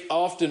spake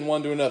often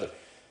one to another.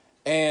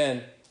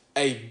 And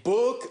a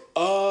book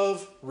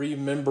of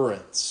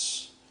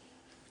remembrance.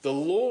 The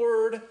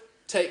Lord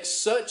takes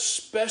such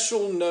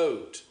special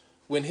note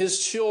when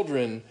his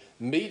children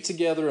meet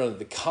together under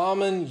the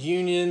common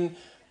union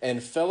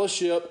and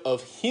fellowship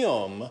of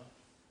him.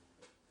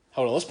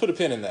 Hold on, let's put a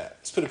pin in that.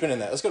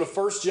 Let's go to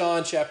 1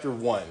 John chapter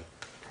 1.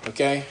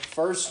 Okay?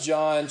 1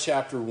 John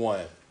chapter 1.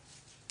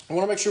 I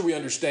want to make sure we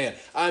understand.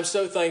 I'm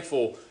so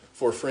thankful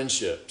for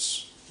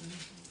friendships.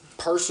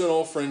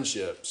 Personal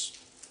friendships.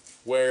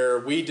 Where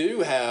we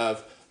do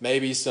have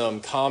maybe some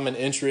common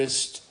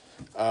interest,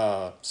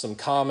 some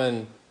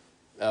common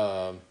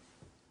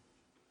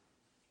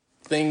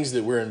things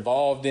that we're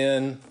involved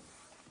in.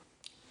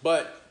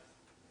 But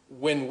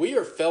when we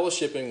are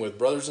fellowshipping with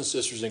brothers and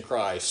sisters in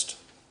Christ,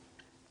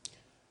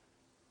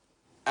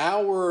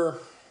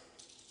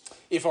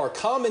 if our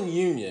common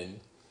union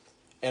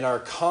and our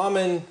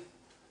common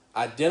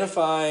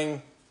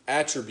identifying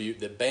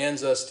attribute that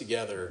bands us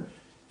together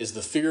is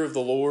the fear of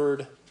the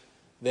Lord,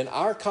 then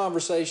our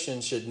conversation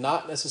should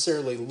not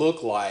necessarily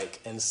look like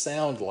and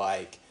sound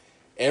like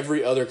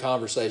every other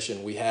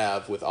conversation we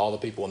have with all the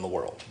people in the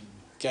world.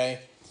 Okay?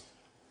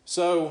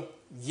 So,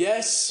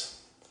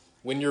 yes,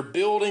 when you're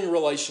building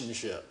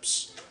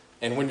relationships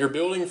and when you're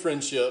building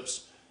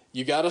friendships,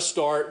 you got to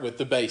start with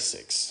the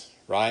basics,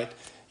 right?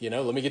 You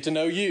know, let me get to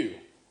know you.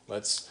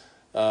 Let's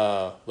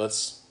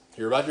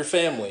hear about your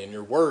family and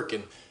your work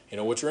and, you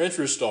know, what your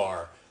interests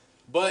are.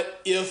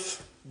 But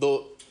if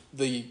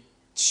the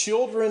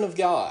children of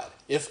God,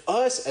 if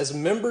us as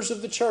members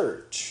of the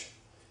church,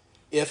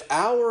 if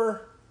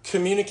our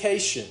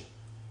communication,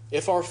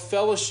 if our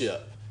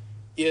fellowship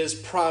is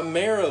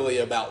primarily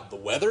about the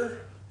weather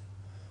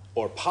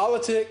or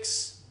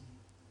politics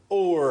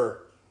or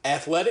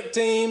athletic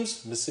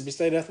teams, Mississippi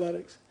State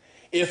Athletics,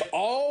 if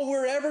all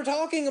we're ever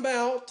talking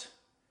about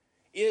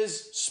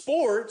is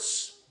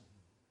sports,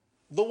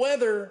 the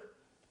weather,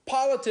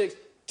 politics,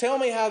 tell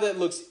me how that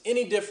looks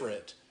any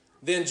different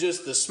than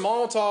just the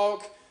small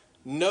talk,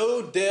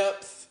 no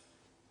depth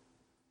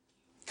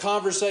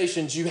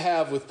conversations you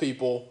have with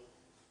people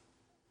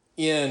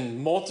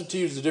in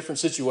multitudes of different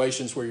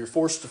situations where you're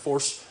forced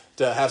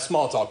to have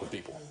small talk with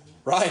people,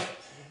 right?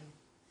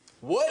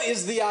 What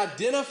is the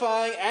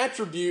identifying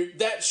attribute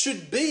that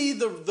should be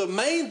the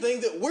main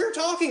thing that we're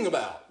talking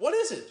about? What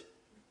is it?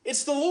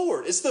 It's the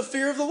Lord. It's the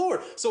fear of the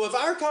Lord. So if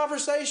our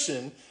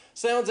conversation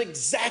sounds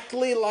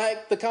exactly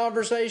like the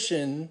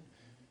conversation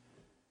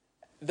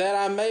that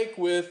I make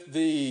with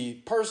the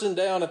person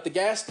down at the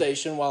gas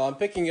station while I'm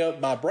picking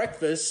up my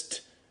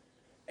breakfast,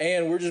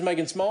 and we're just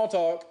making small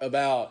talk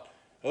about,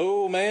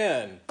 oh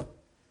man,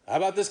 How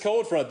about this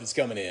cold front that's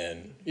coming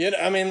in?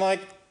 I mean, like,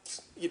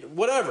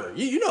 whatever.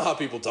 You know how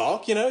people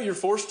talk. You're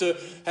forced to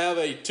have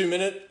a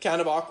 2-minute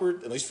kind of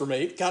awkward, at least for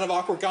me, kind of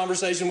awkward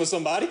conversation with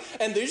somebody.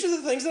 And these are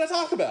the things that I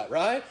talk about,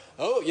 right?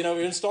 Oh,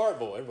 you're in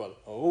Starkville. Everybody,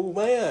 oh,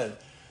 man.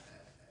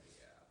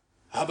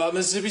 How about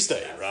Mississippi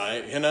State,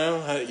 right?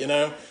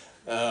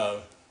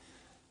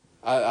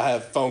 I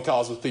have phone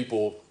calls with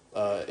people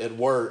at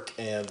work,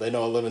 and they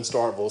know I live in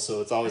Starkville,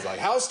 so it's always like,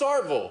 how's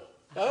Starkville?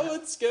 Oh,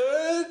 it's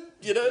good.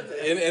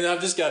 And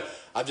I've just got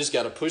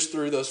to push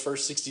through those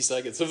first 60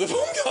 seconds of the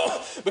phone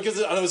call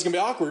because I know it's going to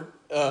be awkward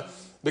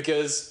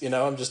because,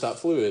 I'm just not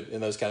fluid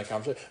in those kind of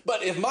conversations.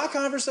 But if my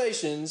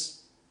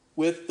conversations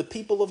with the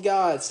people of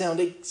God sound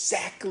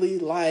exactly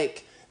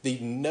like the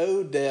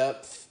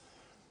no-depth,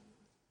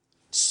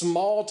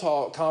 small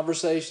talk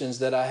conversations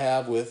that I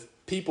have with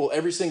people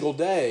every single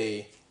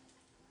day,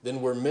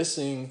 then we're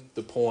missing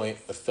the point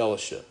of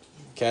fellowship,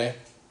 okay?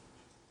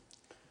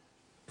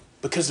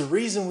 Because the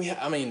reason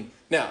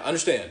now,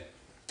 understand,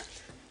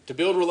 to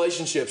build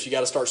relationships, you got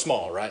to start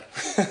small, right?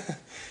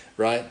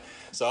 Right?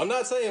 So I'm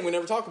not saying we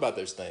never talk about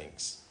those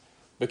things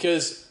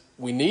because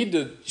we need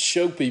to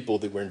show people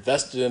that we're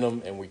invested in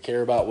them and we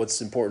care about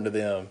what's important to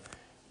them.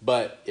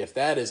 But if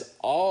that is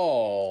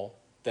all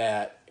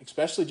that,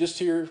 especially just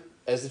here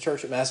as the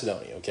church at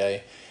Macedonia,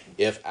 okay,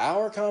 if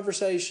our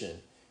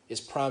conversation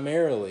is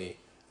primarily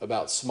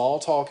about small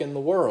talk in the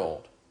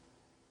world,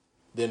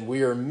 then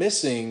we are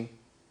missing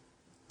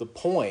the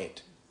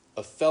point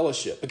of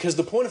fellowship. Because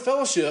the point of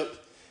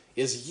fellowship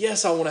is,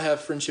 yes, I want to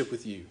have friendship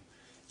with you.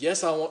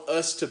 Yes, I want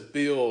us to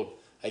build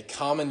a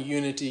common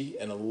unity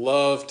and a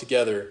love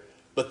together.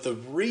 But the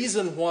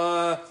reason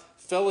why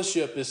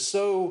fellowship is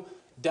so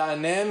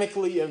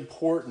dynamically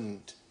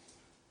important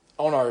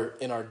in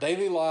our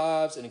daily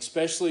lives, and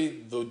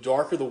especially the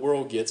darker the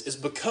world gets, is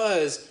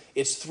because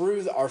it's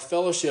through our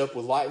fellowship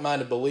with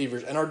like-minded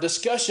believers and our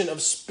discussion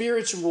of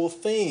spiritual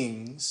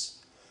things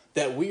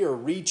that we are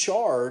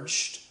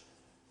recharged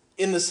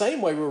in the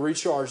same way we're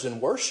recharged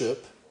in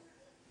worship,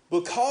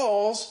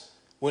 because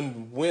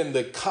when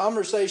the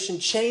conversation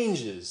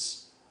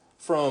changes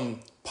from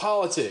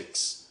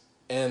politics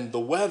and the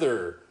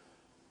weather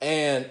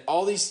and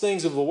all these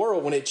things of the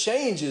world, when it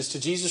changes to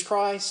Jesus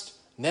Christ,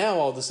 now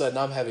all of a sudden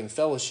I'm having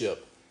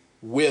fellowship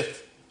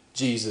with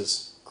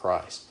Jesus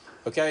Christ.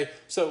 Okay?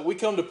 So we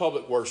come to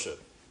public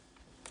worship,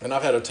 and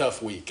I've had a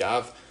tough week.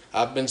 I've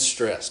been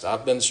stressed.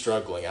 I've been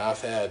struggling.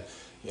 I've had,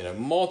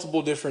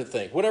 multiple different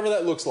things, whatever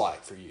that looks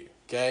like for you.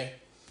 Okay?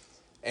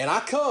 And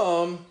I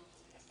come,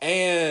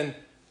 and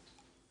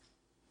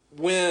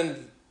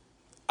when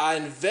I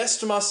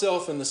invest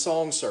myself in the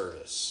song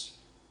service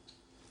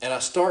and I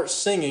start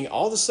singing,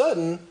 all of a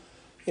sudden,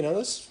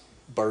 those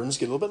burdens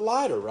get a little bit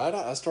lighter, right?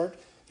 I start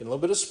getting a little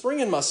bit of spring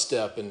in my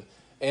step, and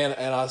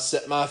I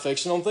set my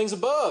affection on things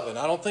above and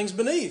not on things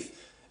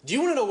beneath. Do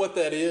you want to know what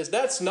that is?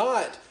 There's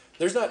not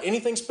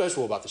anything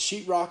special about the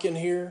sheetrock in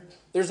here.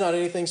 There's not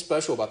anything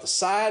special about the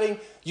siding.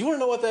 You want to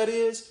know what that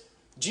is?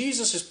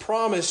 Jesus has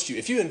promised you,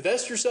 if you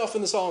invest yourself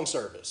in the song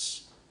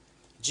service,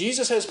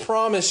 Jesus has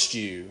promised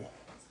you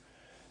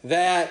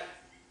that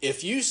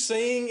if you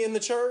sing in the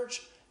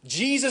church,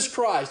 Jesus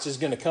Christ is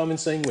going to come and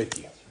sing with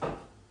you.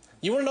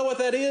 You want to know what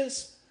that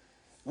is?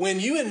 When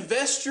you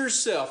invest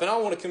yourself, and I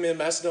want to commend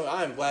Macedonia,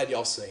 I am glad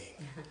y'all sing.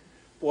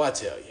 Boy, I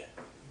tell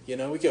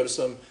you, we go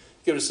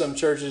to some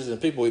churches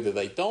and people, either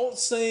they don't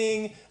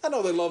sing, I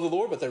know they love the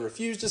Lord, but they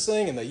refuse to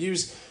sing, and they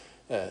use,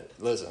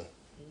 listen,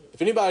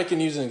 if anybody can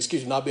use an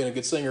excuse of not being a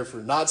good singer for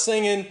not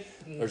singing,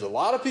 there's a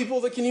lot of people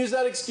that can use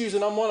that excuse,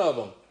 and I'm one of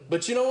them.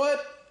 But you know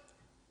what?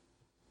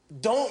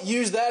 Don't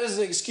use that as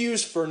an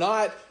excuse for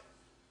not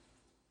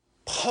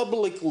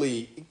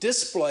publicly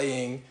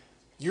displaying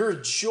your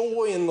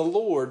joy in the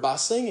Lord by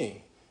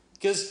singing.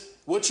 Because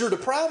what you're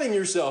depriving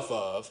yourself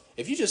of,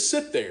 if you just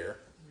sit there,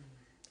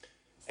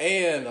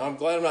 and I'm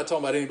glad I'm not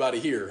talking about anybody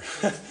here,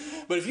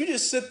 but if you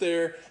just sit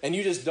there and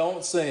you just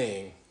don't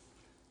sing,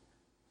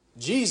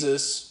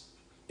 Jesus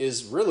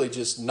is really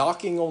just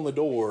knocking on the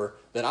door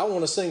that I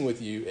want to sing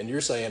with you, and you're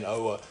saying,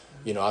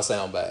 I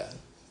sound bad.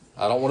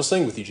 I don't want to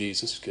sing with you,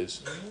 Jesus,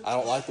 because I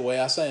don't like the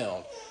way I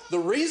sound. The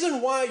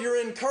reason why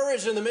you're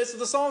encouraged in the midst of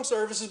the song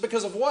service is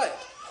because of what?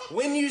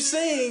 When you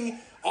sing,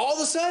 all of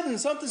a sudden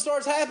something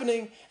starts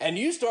happening and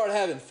you start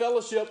having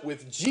fellowship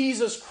with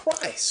Jesus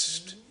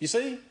Christ. You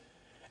see?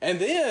 And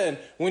then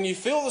when you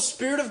feel the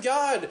Spirit of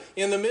God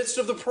in the midst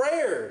of the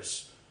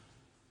prayers,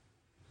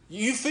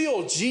 you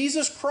feel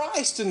Jesus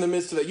Christ in the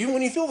midst of it.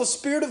 When you feel the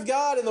Spirit of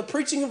God in the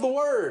preaching of the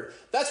Word,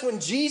 that's when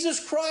Jesus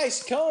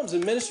Christ comes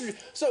and ministers.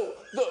 So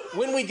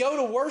when we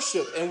go to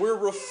worship and we're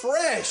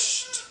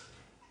refreshed,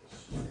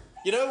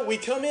 we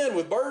come in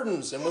with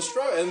burdens and with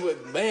struggle and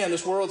with, man,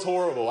 this world's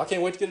horrible. I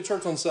can't wait to get to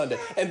church on Sunday.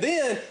 And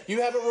then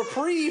you have a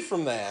reprieve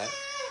from that.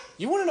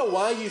 You want to know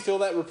why you feel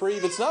that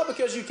reprieve? It's not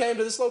because you came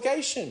to this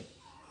location.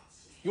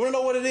 You want to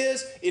know what it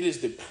is? It is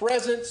the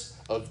presence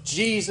of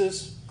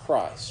Jesus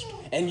Christ.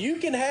 And you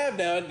can have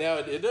now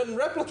it doesn't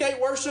replicate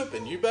worship,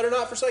 and you better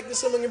not forsake the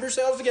assembling of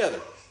yourselves together.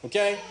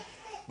 Okay?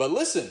 But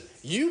listen,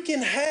 you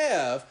can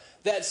have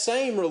that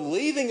same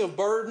relieving of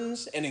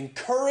burdens and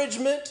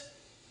encouragement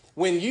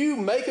when you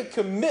make a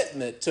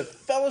commitment to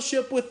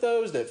fellowship with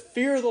those that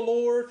fear the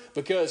Lord.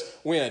 Because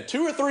when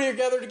two or three are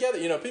gathered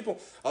together, people,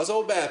 us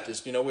old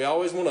Baptists, we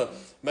always want to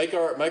make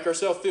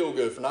ourselves feel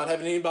good for not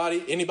having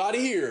anybody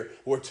here.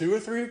 Where two or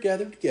three are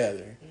gathered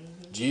together.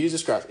 Mm-hmm.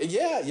 Jesus Christ.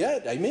 Yeah,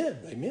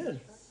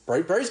 amen.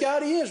 Praise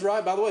God, He is,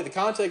 right? By the way, the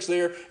context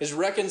there is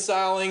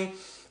reconciling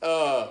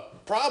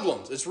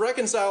problems. It's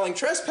reconciling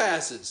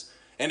trespasses.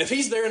 And if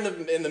He's there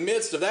in the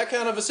midst of that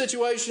kind of a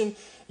situation,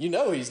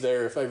 He's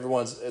there if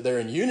everyone's there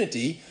in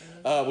unity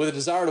with a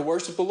desire to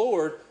worship the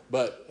Lord.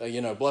 But,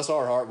 bless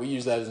our heart, we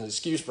use that as an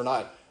excuse for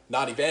not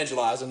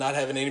evangelizing, not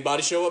having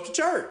anybody show up to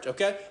church,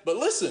 okay? But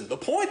listen, the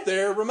point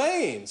there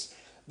remains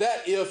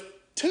that if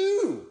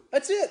two,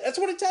 that's it, that's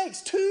what it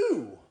takes,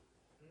 two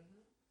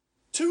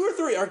or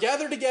three are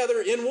gathered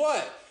together in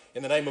what?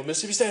 In the name of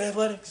Mississippi State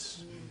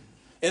Athletics.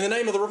 In the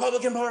name of the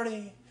Republican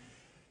Party.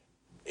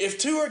 If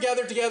two are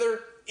gathered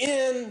together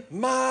in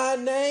my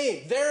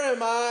name, there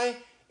am I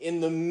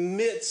in the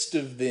midst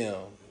of them.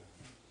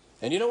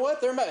 And you know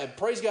what?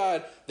 Praise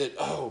God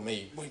that,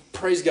 we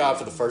praise God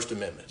for the First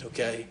Amendment,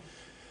 okay?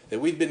 That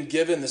we've been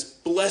given this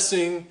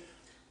blessing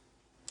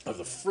of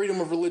the freedom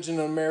of religion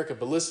in America.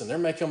 But listen, there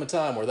may come a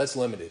time where that's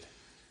limited.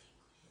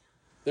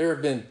 There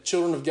have been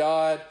children of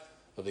God,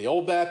 of the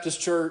old Baptist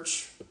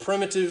church, the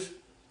primitive,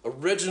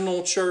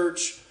 original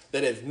church,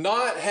 that have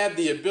not had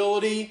the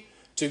ability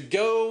to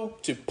go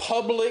to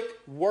public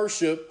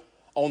worship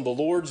on the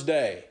Lord's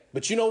day.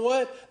 But you know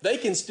what? They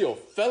can still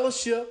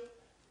fellowship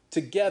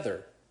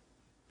together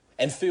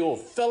and feel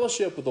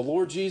fellowship with the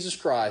Lord Jesus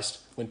Christ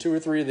when two or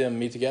three of them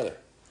meet together.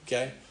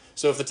 Okay?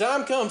 So if the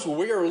time comes where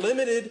we are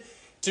limited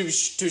to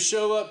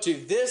show up to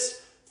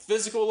this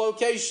physical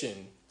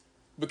location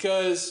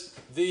because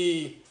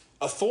the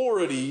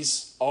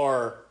authorities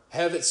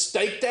have it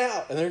staked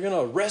out and they're going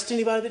to arrest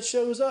anybody that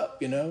shows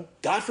up,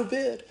 God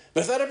forbid.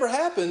 But if that ever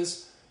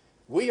happens,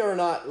 we are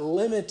not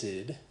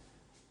limited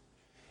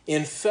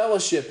in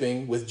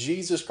fellowshipping with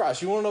Jesus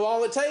Christ. You want to know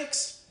all it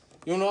takes?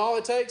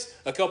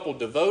 A couple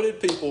devoted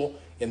people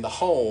in the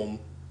home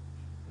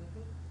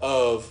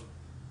of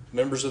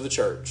members of the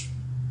church.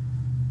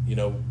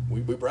 We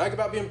brag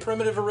about being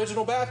primitive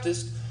original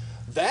Baptist.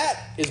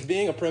 That is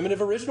being a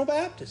primitive original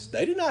Baptist.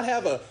 They did not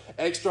have an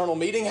external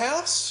meeting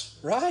house,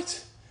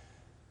 right?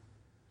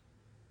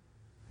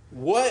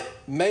 What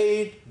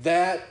made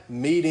that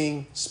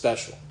meeting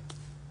special?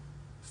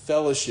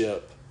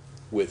 Fellowship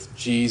with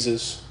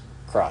Jesus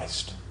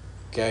Christ.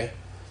 Okay?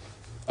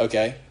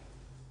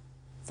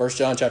 1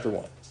 John chapter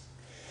 1.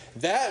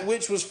 That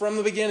which was from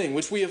the beginning,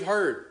 which we have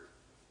heard,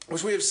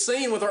 which we have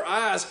seen with our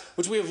eyes,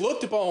 which we have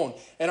looked upon,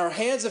 and our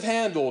hands have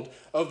handled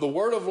of the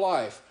word of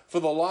life. For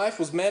the life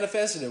was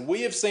manifested, and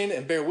we have seen it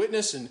and bear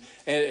witness,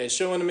 and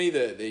showing to me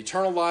the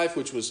eternal life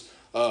which was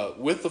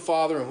with the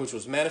Father and which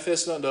was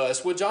manifested unto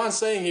us. What John's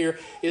saying here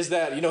is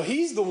that,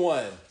 he's the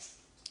one,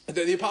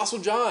 the Apostle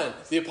John,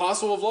 the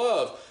apostle of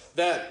love,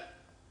 that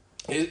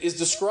is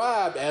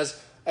described as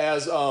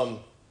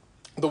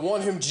the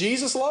one whom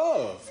Jesus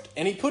loved.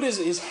 And he put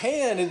his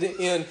hand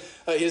in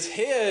his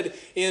head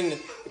in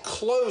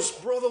close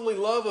brotherly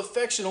love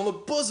affection on the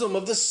bosom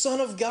of the Son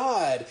of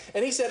God.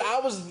 And he said,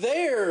 I was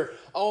there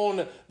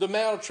on the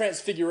Mount of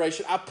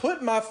Transfiguration. I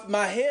put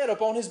my head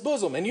upon his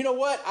bosom. And you know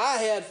what? I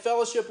had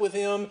fellowship with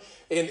him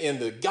in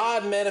the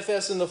God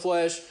manifest in the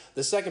flesh,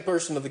 the second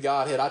person of the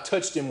Godhead. I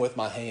touched him with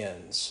my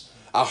hands.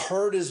 I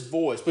heard his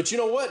voice. But you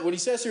know what? What he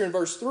says here in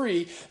verse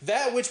 3,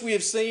 that which we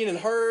have seen and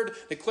heard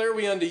declare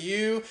we unto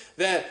you,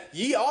 that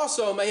ye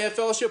also may have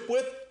fellowship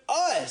with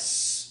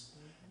us.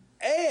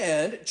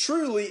 And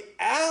truly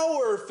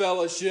our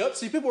fellowship,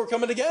 see, people are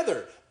coming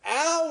together.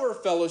 Our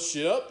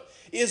fellowship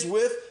is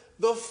with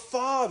the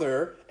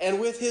Father and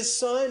with his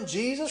Son,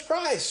 Jesus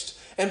Christ.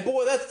 And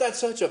boy, that's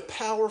such a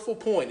powerful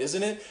point,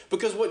 isn't it?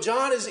 Because what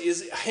John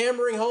is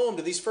hammering home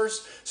to these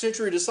first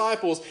century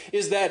disciples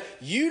is that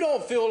you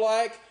don't feel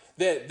like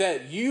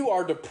that you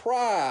are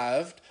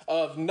deprived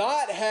of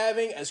not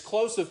having as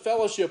close a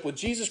fellowship with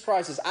Jesus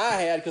Christ as I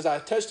had, because I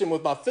touched him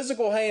with my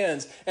physical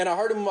hands and I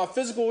heard him with my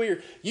physical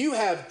ear. You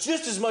have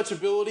just as much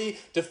ability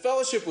to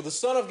fellowship with the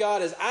Son of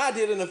God as I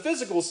did in a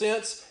physical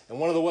sense. And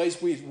one of the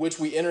ways which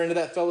we enter into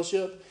that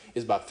fellowship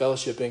is by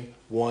fellowshipping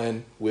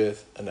one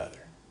with another.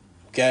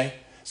 Okay?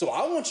 So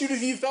I want you to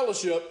view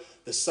fellowship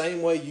the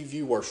same way you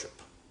view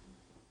worship.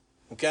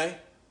 Okay?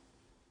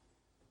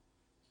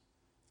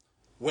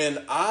 When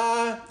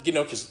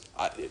because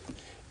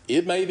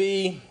it may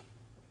be,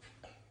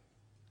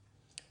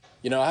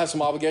 I have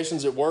some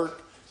obligations at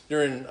work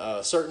during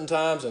certain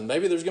times, and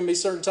maybe there's going to be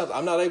certain times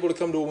I'm not able to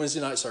come to a Wednesday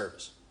night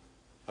service.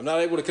 I'm not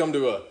able to come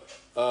to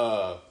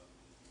a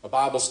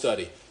Bible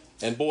study.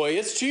 And boy,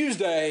 it's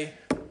Tuesday.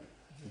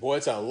 Boy,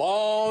 it's a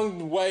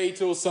long way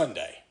till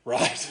Sunday,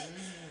 right?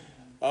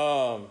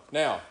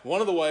 Now,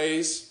 one of the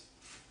ways,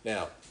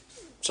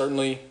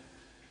 certainly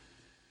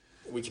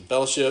we can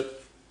fellowship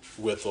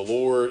with the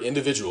Lord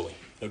individually,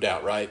 no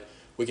doubt, right?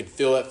 We can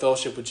feel that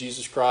fellowship with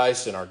Jesus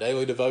Christ in our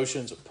daily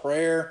devotions of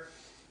prayer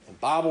and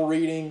Bible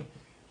reading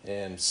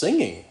and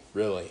singing,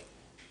 really.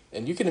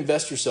 And you can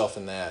invest yourself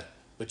in that.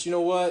 But you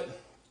know what?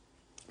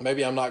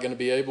 Maybe I'm not going to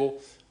be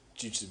able,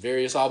 due to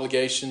various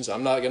obligations,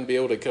 I'm not going to be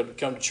able to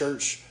come to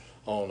church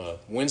on a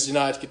Wednesday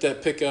night to get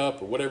that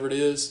pickup or whatever it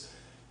is.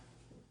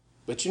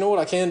 But you know what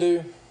I can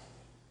do?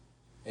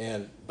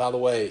 And by the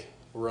way,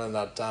 we're running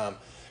out of time.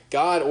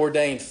 God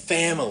ordained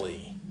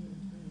family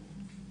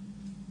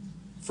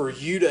for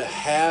you to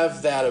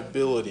have that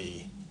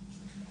ability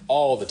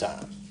all the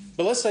time.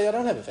 But let's say I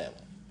don't have a family.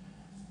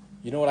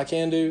 You know what I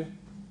can do?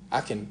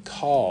 I can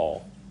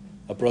call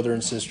a brother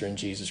and sister in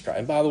Jesus Christ.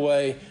 And by the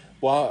way,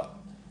 while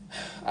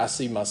I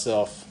see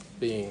myself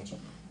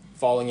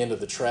falling into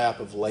the trap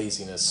of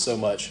laziness so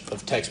much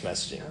of text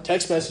messaging.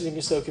 Text messaging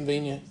is so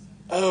convenient.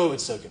 Oh,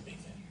 it's so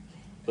convenient.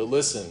 But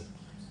listen,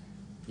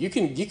 you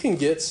can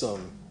get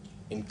some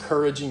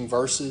encouraging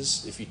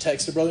verses if you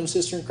text a brother and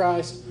sister in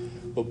Christ.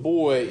 But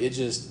boy, it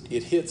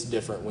hits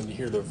different when you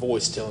hear their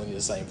voice telling you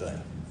the same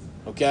thing.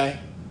 Okay?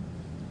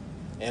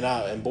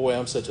 And boy,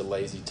 I'm such a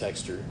lazy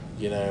texter.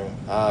 You know,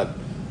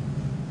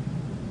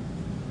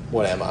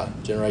 what am I? I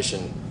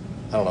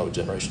don't know what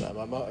generation I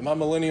am. Am I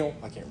millennial?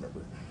 I can't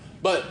remember.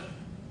 But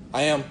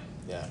I am.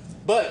 Yeah.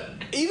 But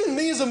even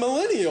me as a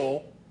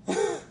millennial,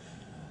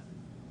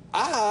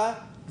 I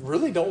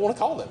really don't want to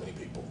call that many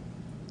people.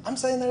 I'm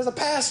saying that as a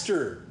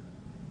pastor.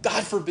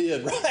 God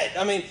forbid, right?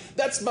 I mean,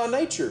 that's my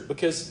nature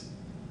because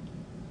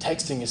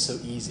texting is so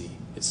easy.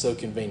 It's so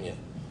convenient.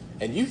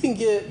 And you can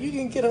get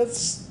a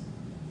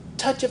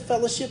touch of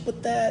fellowship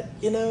with that,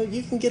 you know,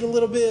 you can get a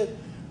little bit.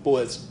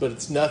 Boy, but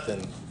it's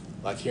nothing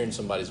like hearing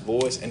somebody's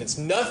voice, and it's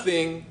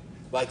nothing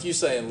like you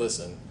saying,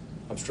 listen,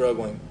 I'm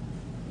struggling.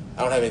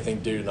 I don't have anything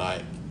to do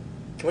tonight.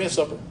 Can we have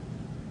supper?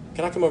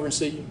 Can I come over and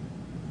see you?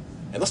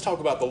 And let's talk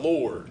about the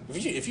Lord.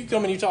 If you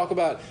come and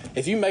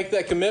if you make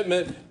that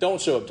commitment,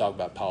 don't show up and talk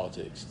about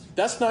politics.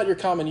 That's not your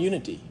common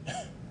unity,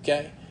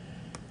 okay?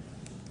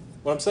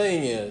 What I'm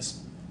saying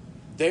is,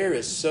 there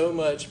is so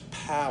much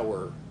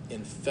power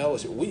in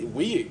fellowship.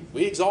 We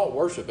exalt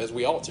worship as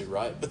we ought to,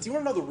 right? But do you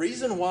want to know the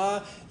reason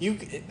why?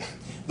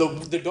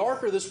 The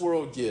darker this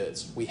world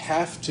gets, we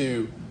have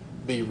to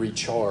be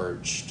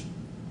recharged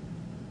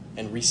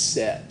and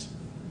reset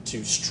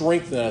to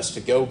strengthen us to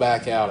go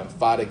back out and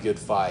fight a good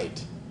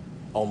fight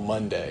on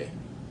Monday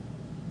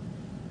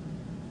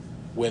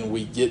when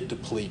we get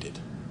depleted,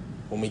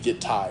 when we get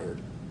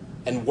tired.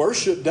 And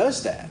worship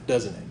does that,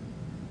 doesn't it?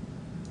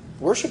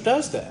 Worship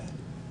does that.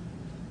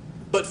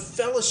 But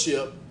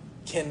fellowship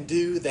can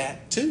do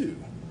that too.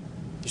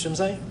 You see what I'm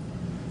saying?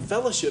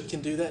 Fellowship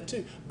can do that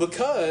too.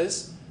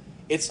 Because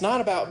it's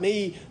not about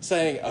me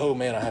saying, oh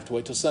man, I have to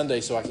wait till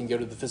Sunday so I can go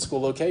to the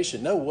physical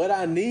location. No, what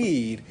I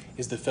need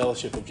is the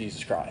fellowship of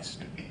Jesus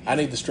Christ. I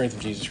need the strength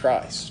of Jesus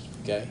Christ.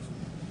 Okay?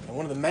 And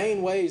one of the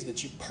main ways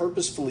that you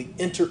purposefully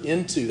enter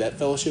into that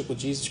fellowship with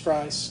Jesus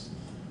Christ,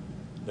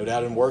 no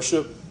doubt in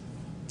worship,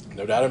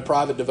 no doubt in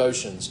private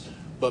devotions,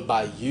 but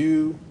by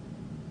you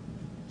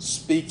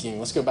speaking.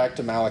 Let's go back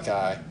to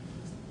Malachi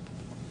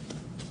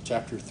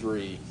chapter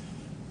 3.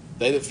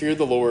 They that feared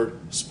the Lord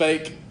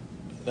spake,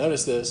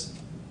 notice this,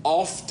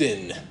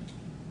 often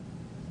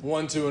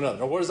one to another.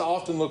 Now, what does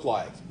often look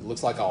like? It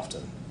looks like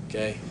often,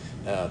 okay?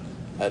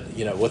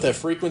 You know, what that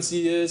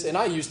frequency is, and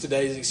I use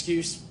today's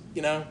excuse,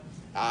 you know,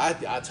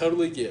 I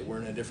totally get we're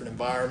in a different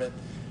environment.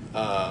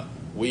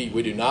 We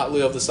do not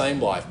live the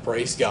same life,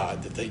 praise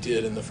God, that they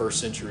did in the first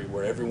century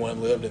where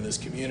everyone lived in this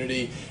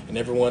community and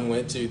everyone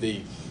went to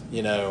the,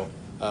 you know,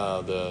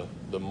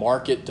 the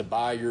market to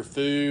buy your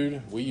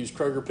food. We use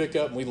Kroger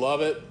pickup and we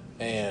love it.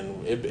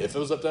 And if it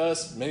was up to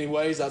us, many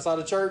ways outside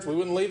of church, we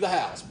wouldn't leave the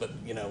house. But,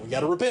 you know, we got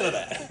to repent of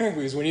that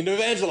because we need to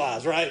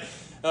evangelize, right?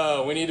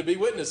 We need to be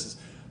witnesses.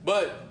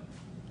 But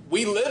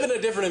we live in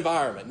a different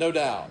environment, no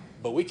doubt.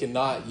 But we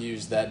cannot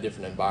use that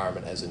different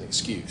environment as an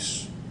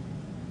excuse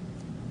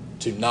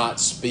to not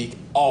speak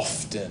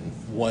often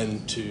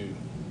one to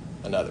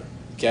another,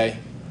 okay?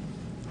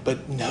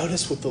 But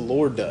notice what the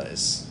Lord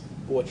does.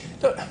 Boy,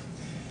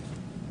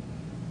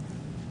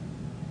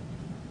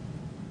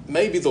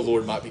 maybe the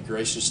Lord might be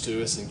gracious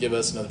to us and give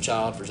us another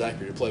child for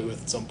Zachary to play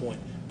with at some point.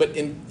 But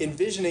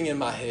envisioning in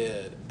my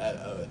head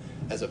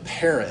as a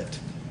parent,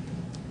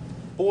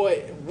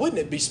 boy, wouldn't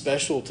it be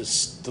special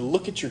to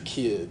look at your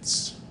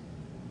kids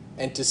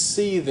and to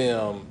see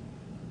them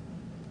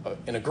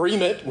in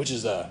agreement, which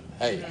is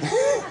hey,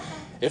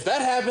 if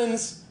that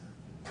happens,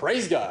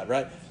 praise God,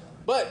 right?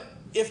 But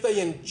if they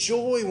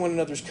enjoy one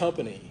another's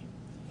company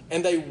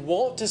and they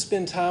want to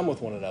spend time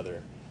with one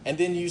another, and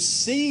then you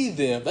see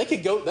them, they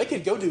could go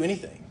do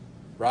anything,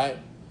 right?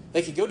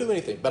 They could go do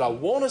anything. But I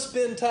want to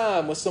spend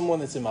time with someone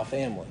that's in my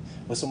family,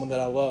 with someone that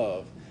I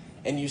love.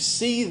 And you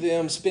see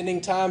them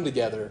spending time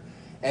together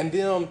and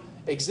them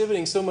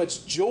exhibiting so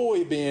much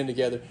joy being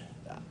together.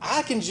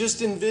 I can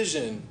just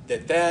envision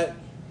that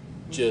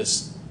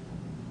just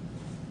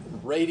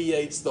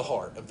radiates the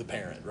heart of the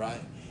parent,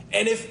 right?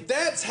 And if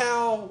that's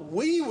how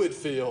we would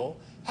feel,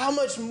 how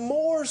much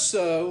more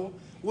so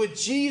would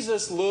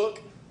Jesus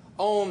look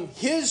on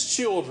his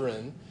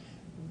children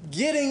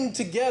getting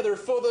together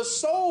for the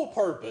sole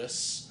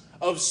purpose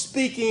of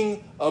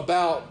speaking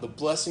about the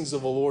blessings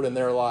of the Lord in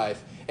their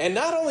life. And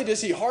not only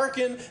does he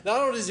hearken,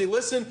 not only does he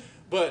listen,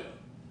 but,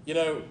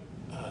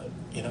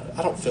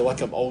 I don't feel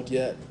like I'm old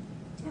yet,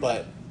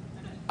 but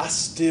I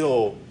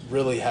still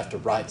really have to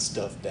write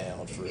stuff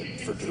down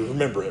to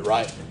remember it,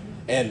 right?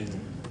 And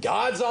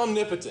God's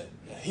omnipotent.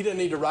 He doesn't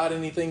need to write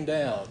anything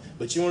down.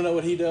 But you want to know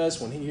what he does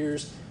when he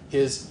hears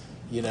his,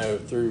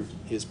 through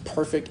his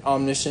perfect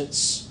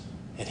omniscience,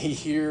 and he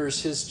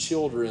hears his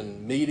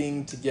children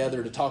meeting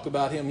together to talk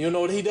about him? You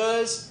know what he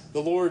does?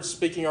 The Lord's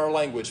speaking our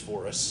language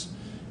for us,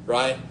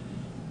 right?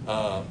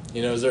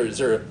 Is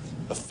there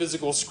a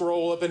physical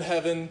scroll up in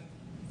heaven?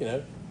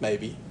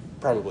 Maybe,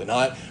 probably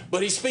not.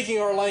 But he's speaking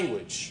our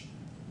language.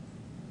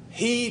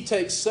 He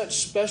takes such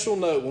special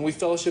note when we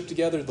fellowship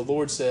together. The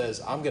Lord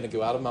says, I'm going to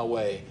go out of my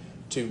way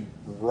to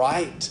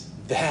write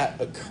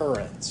that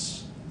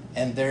occurrence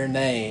and their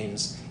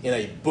names in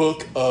a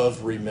book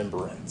of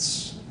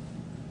remembrance.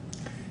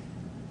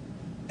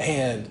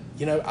 And,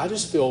 I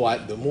just feel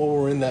like the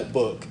more we're in that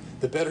book,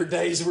 the better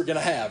days we're going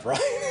to have, right?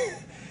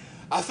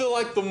 I feel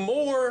like the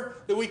more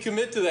that we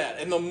commit to that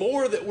and the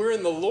more that we're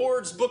in the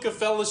Lord's book of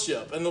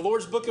fellowship and the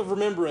Lord's book of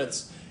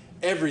remembrance,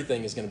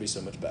 everything is going to be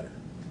so much better.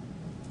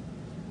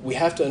 We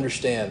have to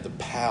understand the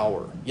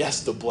power,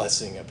 yes, the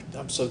blessing.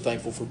 I'm so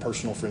thankful for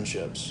personal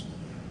friendships.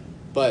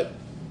 But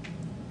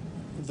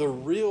the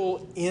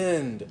real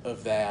end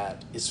of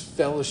that is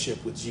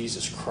fellowship with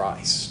Jesus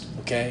Christ,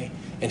 okay?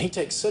 And he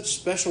takes such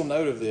special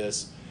note of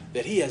this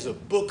that he has a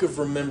book of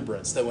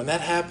remembrance that when that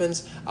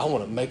happens, I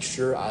want to make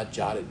sure I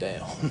jot it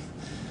down.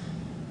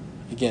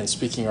 Again,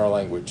 speaking our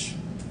language.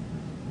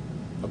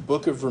 A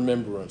book of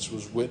remembrance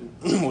was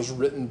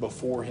written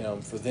before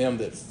him for them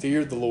that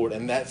feared the Lord,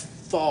 and that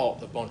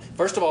thought upon.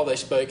 First of all, they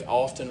spake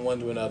often one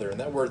to another, and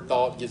that word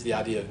thought gives the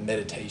idea of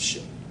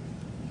meditation.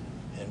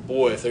 And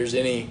boy, if there's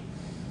any,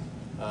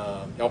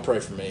 y'all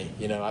pray for me.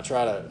 I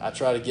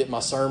try to get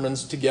my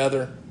sermons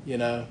together,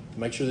 to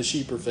make sure the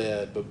sheep are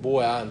fed. But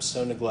boy, I am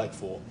so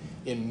neglectful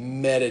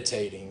in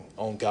meditating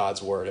on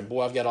God's word. And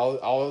boy, I've got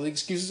all the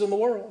excuses in the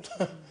world.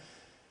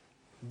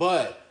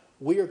 But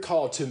we are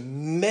called to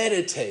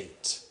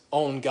meditate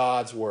on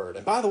God's word.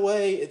 And by the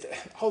way,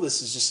 all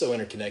this is just so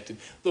interconnected.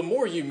 The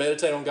more you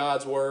meditate on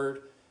God's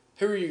word,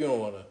 what are you going to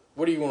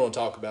want to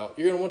talk about?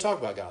 You're going to want to talk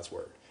about God's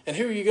word. And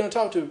who are you going to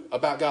talk to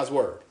about God's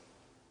word?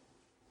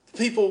 The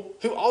people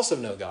who also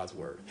know God's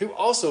word, who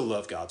also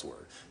love God's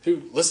word,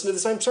 who listen to the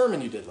same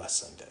sermon you did last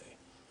Sunday.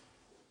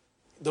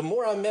 The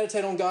more I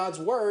meditate on God's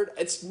word,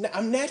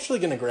 I'm naturally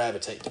going to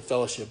gravitate to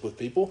fellowship with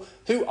people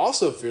who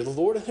also fear the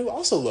Lord and who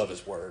also love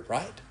his word,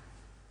 right?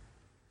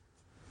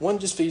 One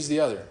just feeds the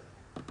other.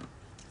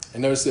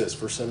 And notice this,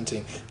 verse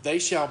 17. They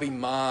shall be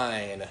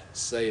mine,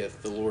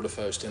 saith the Lord of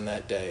hosts, in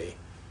that day,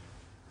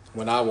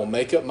 when I will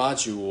make up my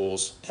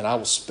jewels, and I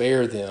will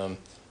spare them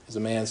as a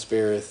man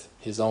spareth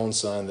his own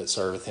son that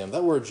serveth him.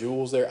 That word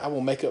jewels there, I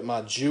will make up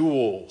my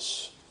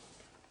jewels.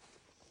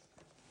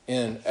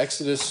 In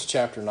Exodus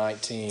chapter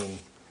 19,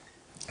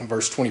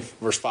 verse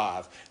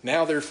 5.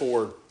 Now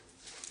therefore,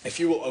 if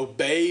you will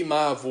obey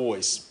my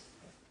voice,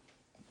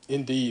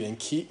 indeed, and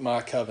keep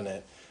my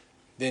covenant,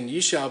 then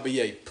you shall be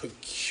a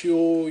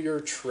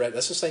peculiar treasure.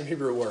 That's the same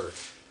Hebrew word.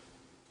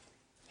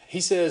 He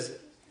says,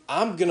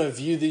 I'm going to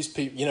view these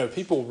people,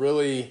 people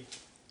really,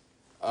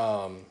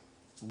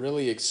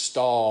 really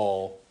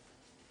extol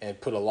and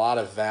put a lot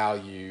of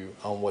value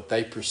on what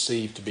they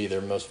perceive to be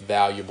their most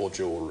valuable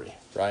jewelry,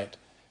 right?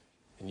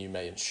 And you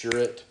may insure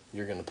it.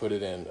 You're going to put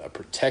it in a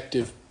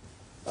protective,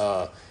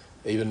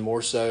 even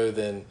more so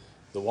than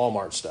the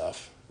Walmart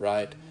stuff,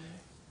 right?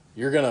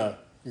 You're gonna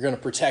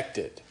protect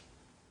it.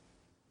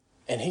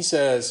 And he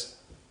says,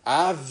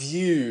 I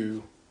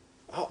view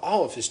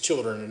all of his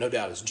children, no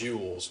doubt, as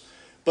jewels.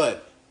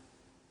 But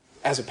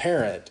as a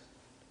parent,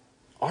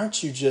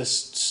 don't you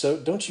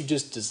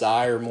just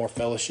desire more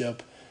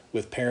fellowship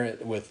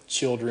with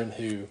children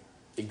who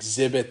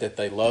exhibit that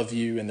they love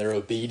you and they're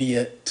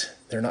obedient?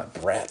 They're not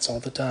brats all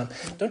the time.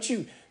 Don't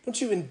you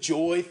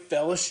enjoy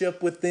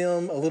fellowship with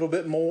them a little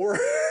bit more?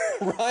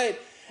 Right?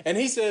 And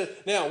he says,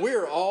 now we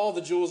are all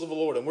the jewels of the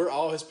Lord and we're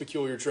all his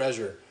peculiar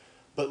treasure.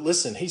 But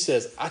listen, he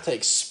says, I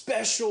take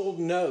special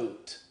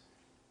note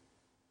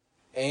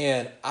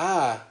and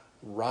I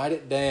write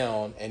it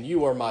down, and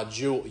you are my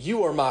jewel.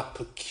 You are my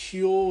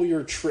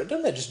peculiar treasure.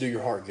 Doesn't that just do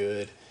your heart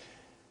good?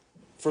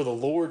 For the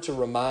Lord to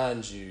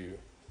remind you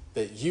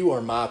that you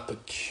are my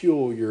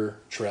peculiar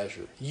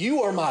treasure.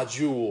 You are my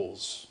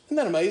jewels. Isn't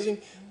that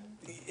amazing?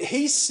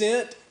 He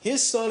sent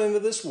his son into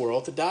this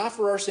world to die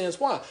for our sins.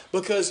 Why?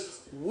 Because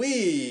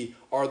we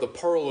are the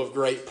pearl of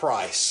great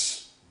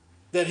price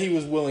that he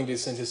was willing to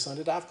send his son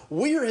to die for.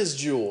 We are his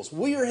jewels.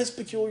 We are his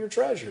peculiar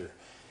treasure.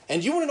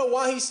 And you want to know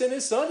why he sent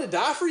his son to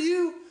die for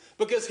you?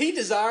 Because he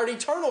desired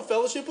eternal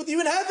fellowship with you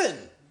in heaven.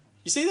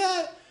 You see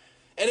that?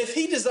 And if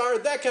he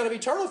desired that kind of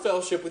eternal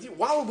fellowship with you,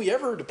 why would we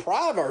ever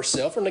deprive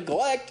ourselves or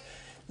neglect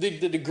the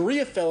degree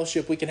of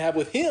fellowship we can have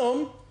with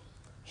him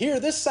here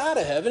this side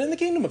of heaven in the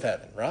kingdom of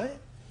heaven, right?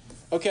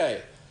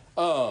 Okay.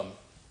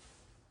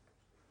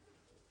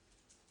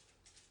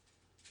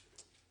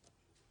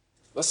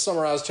 let's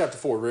summarize chapter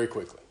 4 very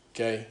quickly,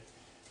 okay?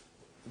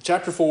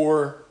 Chapter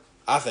 4,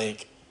 I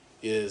think,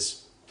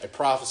 is a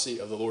prophecy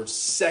of the Lord's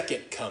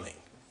second coming,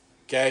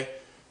 okay?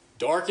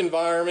 Dark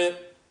environment.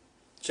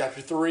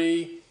 Chapter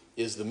 3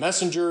 is the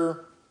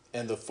messenger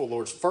and the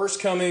Lord's first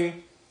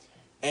coming,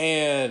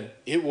 and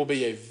it will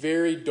be a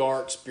very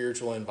dark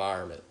spiritual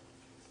environment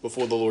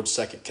before the Lord's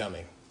second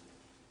coming.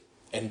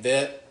 And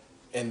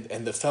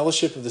the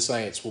fellowship of the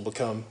saints will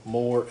become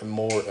more and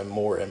more and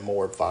more and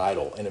more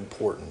vital and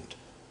important.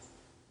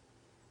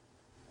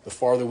 The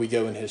farther we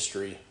go in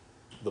history,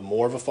 the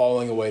more of a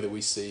falling away that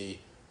we see,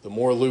 the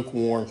more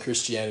lukewarm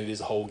Christianity as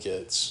a whole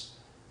gets.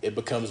 It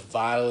becomes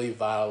vitally,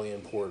 vitally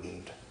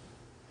important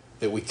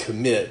that we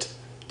commit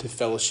to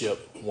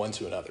fellowship one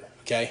to another,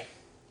 okay?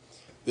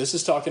 This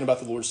is talking about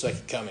the Lord's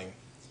second coming.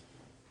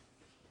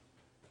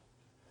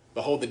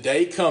 Behold, the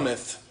day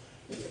cometh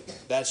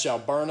that shall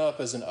burn up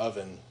as an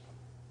oven,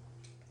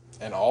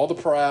 and all the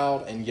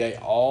proud, and yea,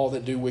 all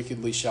that do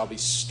wickedly shall be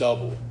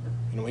stubble.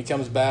 And when he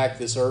comes back,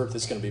 this earth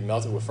is going to be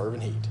melted with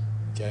fervent heat.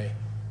 Okay?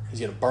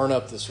 He's going to burn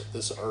up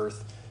this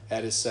earth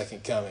at his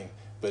second coming.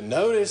 But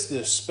notice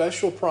this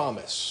special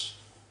promise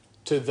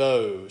to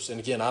those, and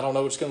again, I don't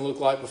know what it's going to look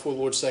like before the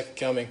Lord's second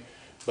coming,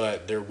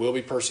 but there will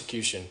be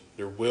persecution.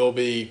 There will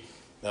be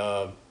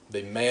the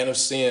man of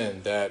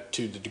sin that,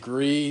 to the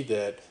degree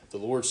that the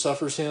Lord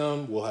suffers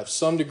him, will have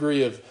some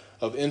degree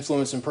of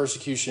influence and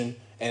persecution,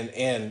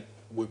 and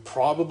we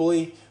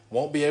probably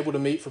won't be able to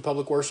meet for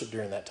public worship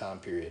during that time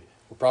period.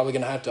 We're probably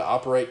going to have to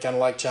operate kind of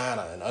like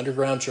China, an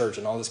underground church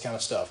and all this kind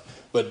of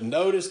stuff. But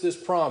notice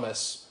this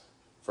promise,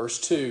 verse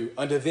 2,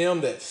 unto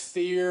them that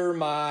fear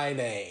my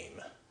name.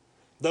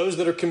 Those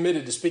that are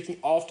committed to speaking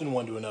often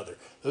one to another.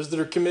 Those that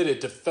are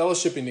committed to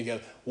fellowshipping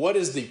together. What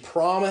is the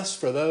promise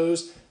for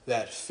those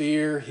that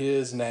fear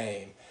his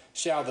name?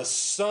 Shall the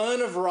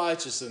Son of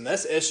Righteousness, and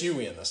that's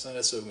S-U-N, that's not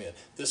S-O-N.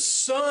 The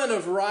Son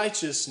of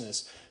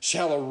Righteousness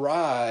shall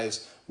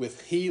arise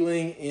with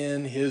healing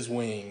in his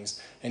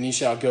wings, and he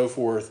shall go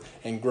forth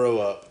and grow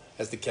up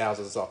as the cows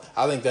of the stall.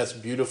 I think that's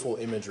beautiful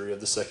imagery of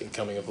the second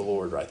coming of the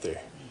Lord right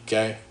there.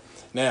 Okay?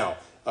 Now,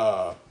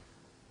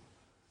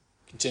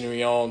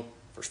 continuing on,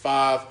 verse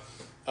 5.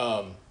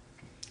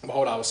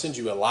 Behold, I will send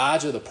you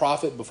Elijah the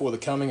prophet before the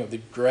coming of the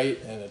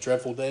great and the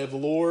dreadful day of the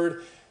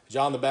Lord.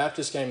 John the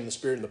Baptist came in the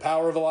spirit and the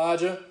power of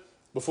Elijah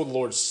before the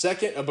Lord's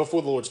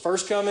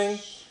first coming.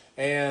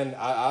 And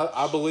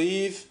I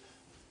believe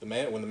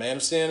when the man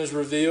of sin is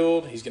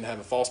revealed, he's going to have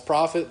a false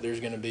prophet.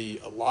 There's going to be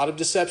a lot of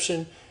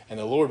deception, and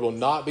the Lord will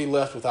not be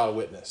left without a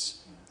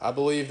witness. I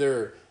believe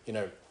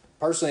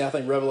personally, I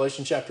think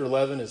Revelation chapter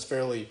 11 is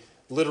fairly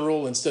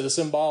literal instead of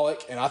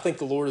symbolic, and I think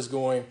the Lord is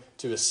going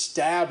to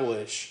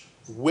establish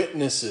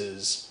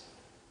witnesses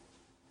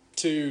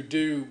to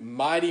do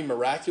mighty,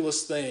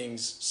 miraculous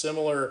things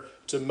similar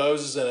to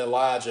Moses and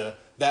Elijah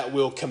that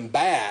will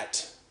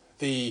combat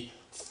the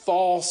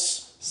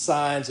false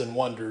signs and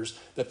wonders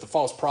that the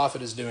false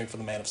prophet is doing for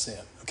the man of sin.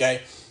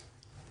 Okay?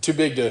 Too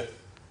big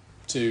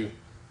to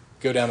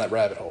go down that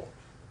rabbit hole.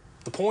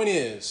 The point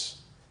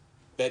is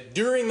that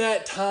during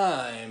that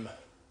time,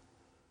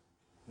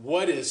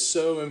 what is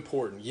so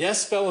important?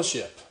 Yes,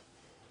 fellowship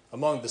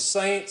among the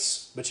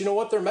saints, but you know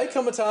what? There may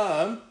come a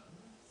time,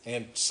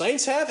 and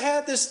saints have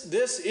had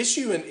this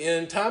issue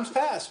in times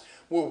past,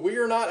 where we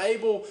are not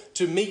able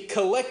to meet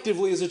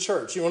collectively as a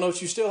church. You want to know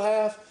what you still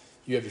have?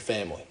 You have your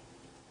family.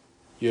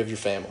 You have your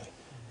family.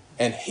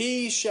 And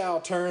he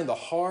shall turn the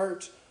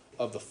heart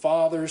of the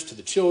fathers to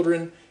the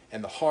children,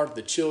 and the heart of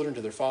the children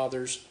to their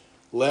fathers,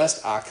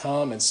 lest I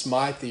come and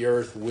smite the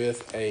earth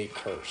with a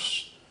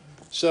curse.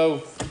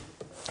 So,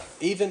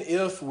 even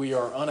if we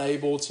are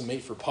unable to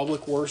meet for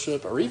public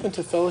worship or even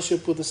to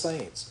fellowship with the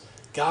saints,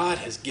 God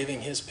has given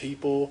his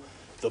people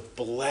the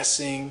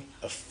blessing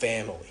of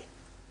family.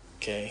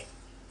 Okay?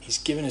 He's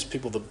given his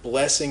people the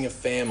blessing of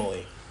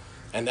family.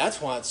 And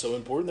that's why it's so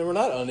important that we're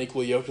not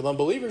unequally yoked with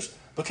unbelievers,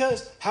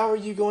 because how are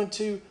you going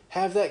to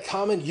have that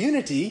common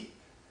unity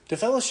to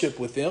fellowship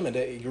with them and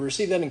to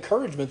receive that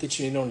encouragement that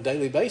you need on a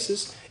daily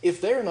basis if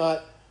they're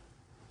not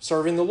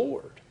serving the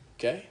Lord?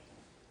 Okay?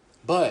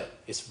 But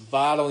it's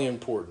vitally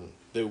important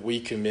that we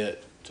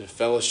commit to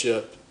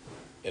fellowship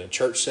in a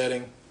church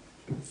setting,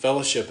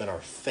 fellowship in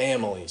our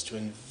families, to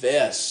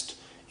invest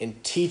in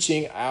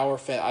teaching our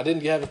family. I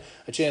didn't have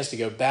a chance to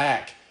go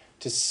back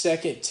to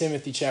 2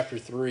 Timothy chapter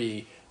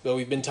 3, though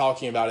we've been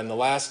talking about in the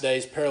last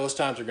days, perilous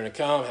times are going to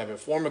come, having a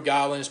form of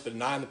godliness, but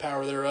denying the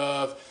power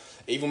thereof.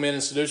 Evil men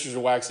and seducers are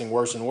waxing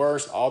worse and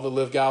worse. All that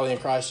live godly in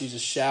Christ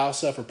Jesus shall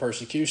suffer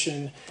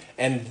persecution.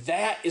 And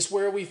that is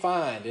where we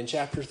find in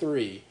chapter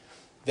 3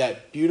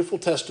 that beautiful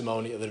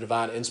testimony of the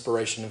divine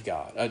inspiration of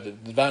God, the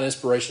divine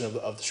inspiration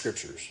of the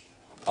Scriptures.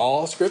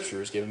 All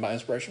Scripture is given by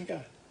inspiration of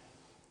God.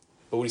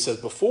 But what he says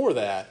before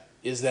that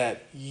is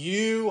that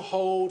you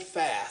hold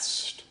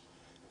fast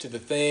to the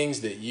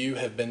things that you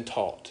have been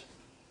taught.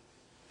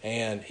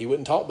 And he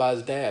wasn't taught by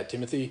his dad.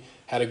 Timothy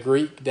had a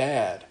Greek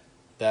dad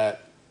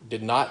that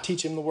did not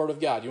teach him the Word of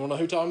God. You want to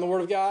know who taught him the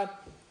Word of God?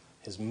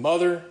 His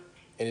mother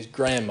and his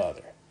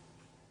grandmother.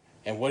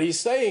 And what he's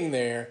saying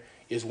there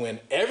is when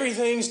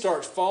everything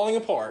starts falling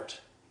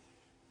apart,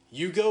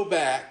 you go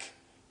back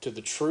to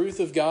the truth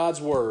of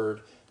God's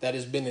word that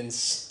has been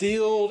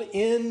instilled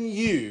in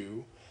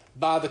you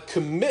by the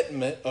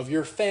commitment of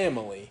your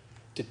family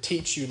to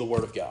teach you the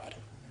word of God.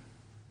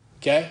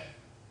 Okay?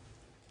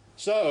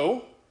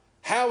 So,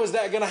 how is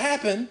that going to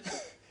happen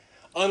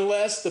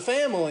unless the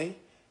family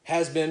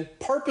has been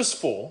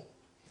purposeful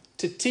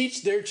to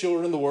teach their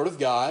children the word of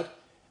God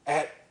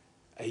at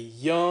a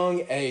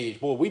young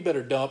age? Boy, we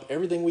better dump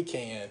everything we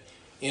can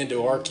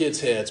into our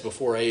kids' heads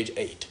before age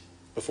 8,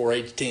 before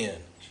age 10.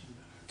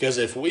 Because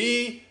if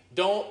we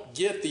don't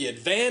get the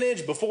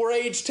advantage before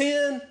age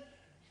 10,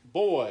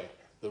 boy,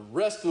 the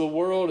rest of the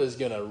world is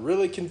going to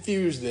really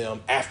confuse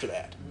them after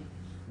that.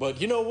 But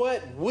you know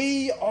what?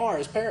 We are,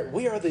 as parents,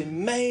 we are the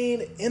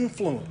main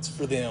influence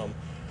for them,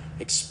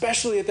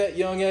 especially at that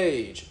young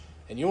age.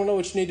 And you don't know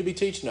what you need to be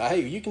teaching them.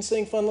 Hey, you can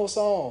sing fun little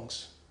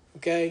songs,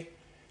 okay?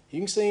 You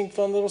can sing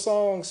fun little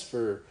songs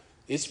for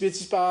Itsy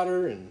Bitsy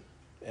Spider and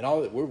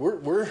all that.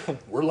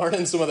 We're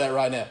learning some of that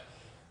right now.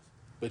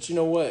 But you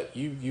know what?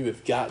 You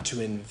have got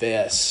to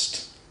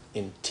invest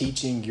in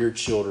teaching your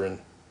children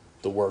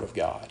the Word of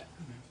God.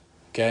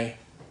 Okay?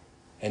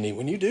 And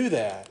when you do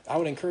that, I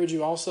would encourage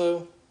you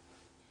also,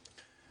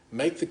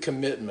 make the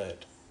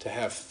commitment to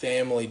have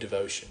family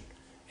devotion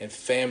and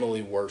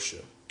family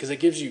worship. Because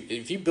it gives you,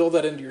 if you build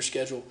that into your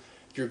schedule,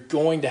 you're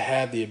going to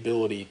have the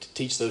ability to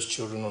teach those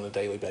children on a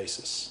daily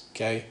basis.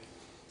 Okay?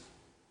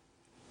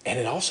 And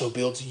it also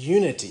builds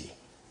unity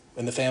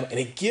in the family. And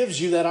it gives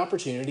you that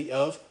opportunity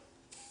of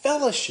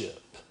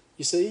fellowship.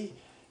 You see?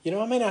 You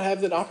know, I may not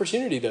have that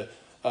opportunity to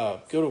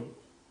go to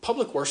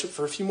public worship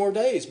for a few more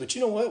days, but you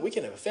know what? We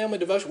can have a family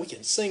devotion. We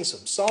can sing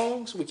some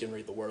songs. We can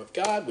read the Word of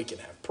God. We can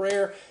have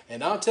prayer.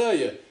 And I'll tell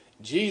you,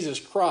 Jesus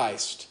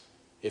Christ,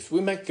 if we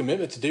make a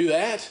commitment to do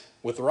that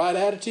with the right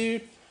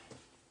attitude,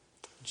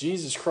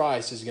 Jesus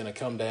Christ is going to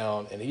come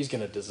down and he's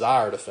going to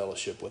desire to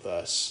fellowship with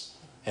us.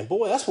 And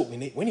boy, that's what we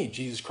need. We need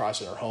Jesus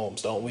Christ in our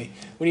homes, don't we?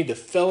 We need the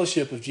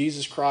fellowship of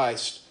Jesus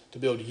Christ to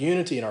build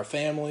unity in our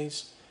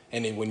families.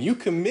 And then when you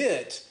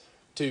commit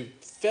to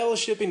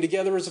fellowshipping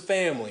together as a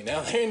family,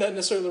 now there ain't nothing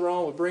necessarily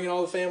wrong with bringing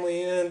all the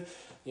family in,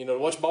 you know, to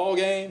watch a ball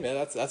game.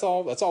 Yeah, that's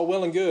all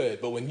well and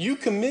good. But when you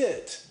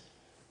commit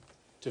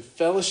to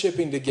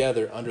fellowshipping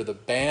together under the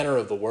banner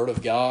of the Word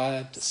of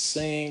God, to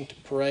sing, to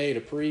pray,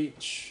 to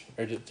preach,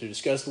 or to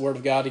discuss the Word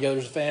of God together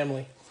as a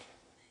family,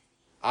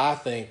 I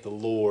think the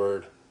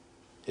Lord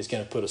is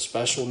going to put a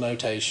special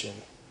notation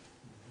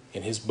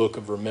in his book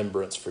of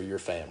remembrance for your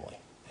family.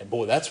 And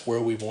boy, that's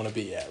where we want to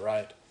be at,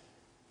 right?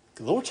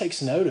 The Lord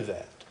takes note of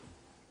that.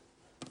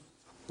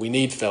 We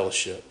need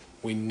fellowship.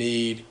 We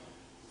need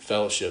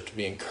fellowship to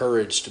be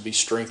encouraged, to be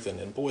strengthened.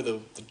 And boy,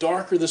 the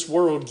darker this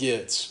world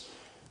gets,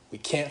 we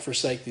can't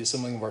forsake the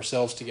assembling of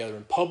ourselves together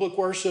in public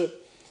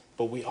worship,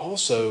 but we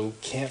also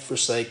can't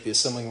forsake the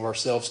assembling of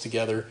ourselves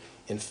together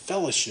in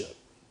fellowship.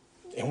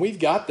 And we've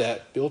got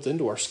that built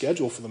into our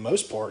schedule for the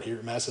most part here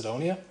at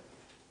Macedonia.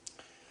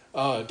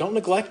 Don't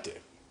neglect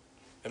it.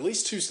 At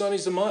least 2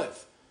 Sundays a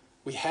month.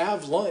 We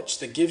have lunch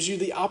that gives you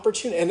the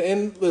opportunity.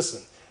 And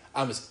listen,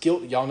 I'm as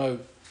guilty. Y'all know,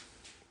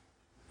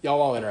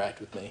 y'all all interact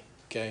with me,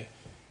 okay?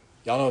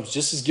 Y'all know I'm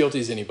just as guilty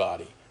as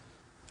anybody.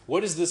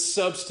 What is the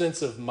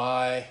substance of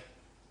my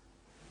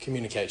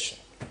communication?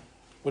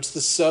 What's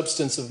the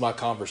substance of my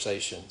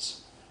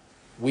conversations?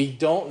 We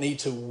don't need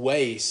to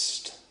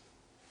waste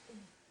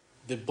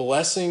the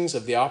blessings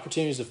of the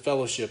opportunities of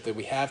fellowship that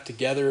we have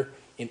together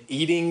in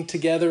eating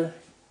together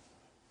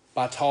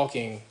by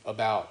talking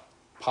about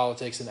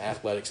politics and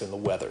athletics and the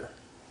weather,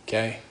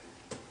 okay?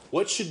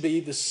 What should be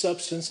the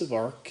substance of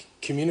our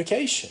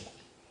communication?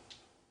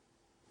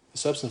 The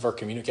substance of our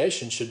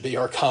communication should be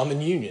our common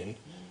union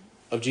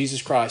of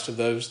Jesus Christ, of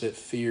those that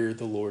fear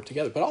the Lord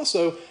together. But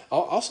also, I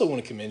also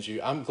want to commend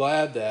you. I'm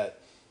glad that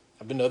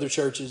I've been to other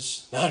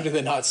churches. Not only do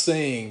they not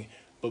sing,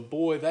 but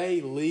boy,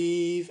 they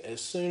leave as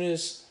soon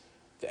as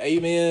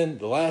the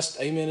last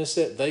amen is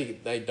said.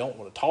 They don't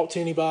want to talk to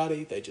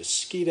anybody. They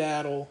just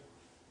skedaddle.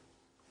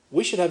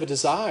 We should have a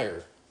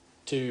desire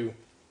to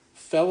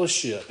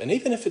fellowship. And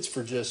even if it's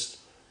for just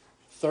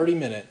 30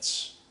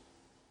 minutes,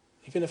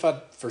 even if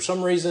for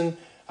some reason,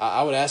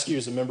 I would ask you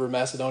as a member of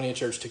Macedonia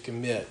Church to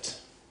commit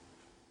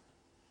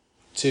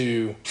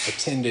to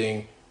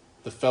attending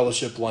the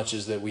fellowship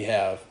lunches that we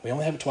have. We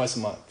only have it twice a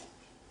month.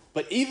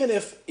 But even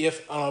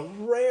if on a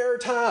rare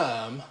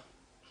time,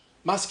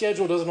 my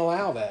schedule doesn't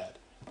allow that,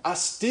 I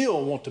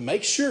still want to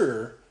make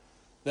sure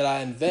that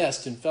I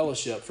invest in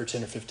fellowship for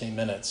 10 or 15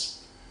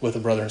 minutes with a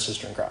brother and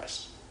sister in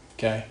Christ.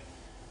 Okay?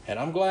 And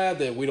I'm glad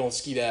that we don't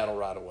skedaddle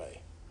right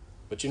away.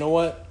 But you know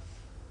what?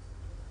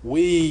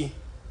 We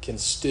can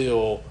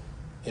still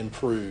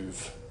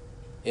improve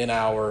in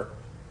our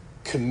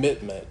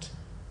commitment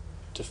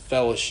to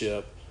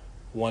fellowship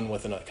one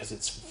with another, because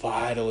it's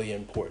vitally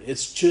important.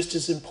 It's just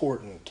as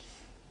important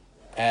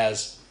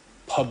as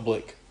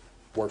public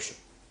worship.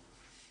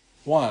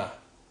 Why?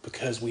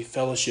 Because we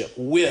fellowship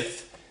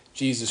with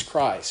Jesus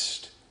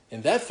Christ.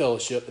 And that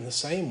fellowship in the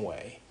same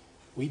way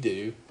we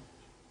do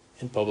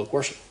in public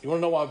worship. You want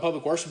to know why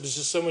public worship is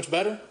just so much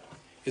better?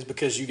 It's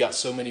because you got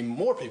so many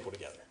more people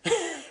together,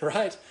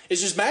 right?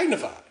 It's just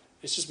magnified.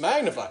 It's just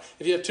magnified.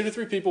 If you have 2 to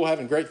 3 people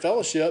having great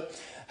fellowship,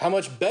 how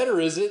much better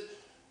is it?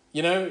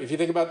 You know, if you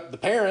think about the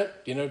parent,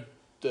 you know,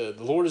 the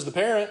Lord is the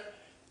parent.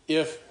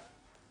 If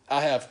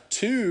I have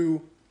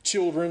 2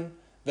 children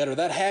that are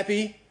that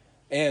happy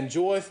and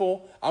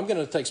joyful, I'm going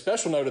to take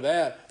special note of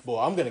that.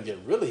 Boy, I'm going to get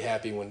really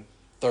happy when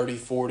 30,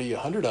 40,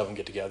 100 of them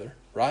get together,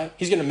 right?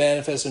 He's going to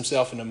manifest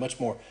himself in a much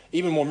more,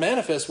 even more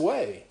manifest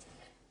way.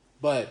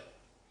 But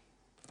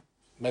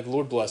may the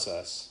Lord bless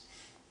us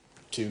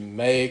to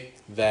make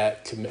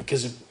that commitment,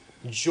 because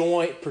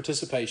joint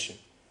participation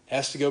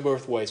has to go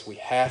both ways. We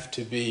have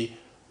to be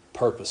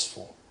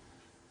purposeful.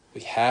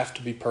 We have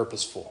to be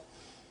purposeful.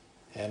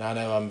 And I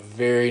know I'm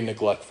very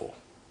neglectful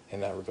in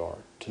that regard,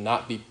 to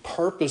not be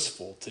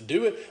purposeful to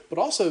do it, but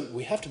also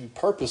we have to be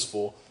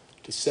purposeful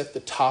to set the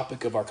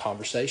topic of our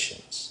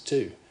conversations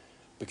too,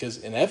 because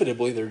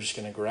inevitably they're just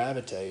going to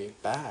gravitate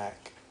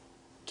back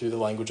to the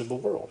language of the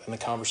world and the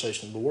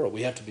conversation of the world.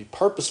 We have to be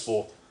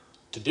purposeful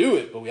to do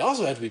it, but we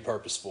also have to be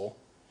purposeful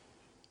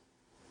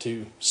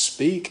to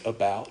speak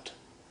about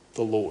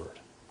the Lord.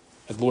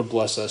 And the Lord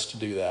bless us to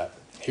do that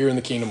here in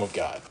the kingdom of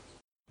God.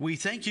 We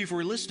thank you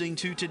for listening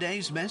to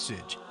today's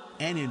message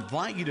and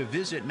invite you to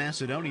visit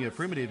Macedonia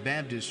Primitive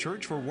Baptist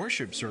Church for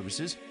worship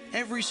services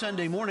every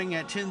Sunday morning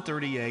at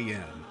 10:30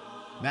 a.m.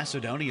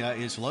 Macedonia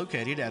is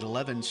located at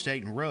 11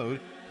 Staten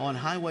Road on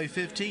Highway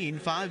 15,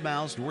 5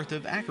 miles north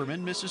of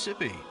Ackerman,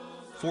 Mississippi.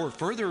 For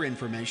further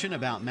information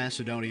about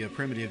Macedonia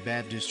Primitive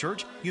Baptist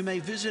Church, you may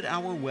visit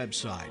our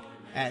website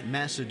at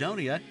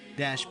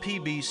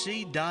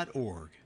macedonia-pbc.org.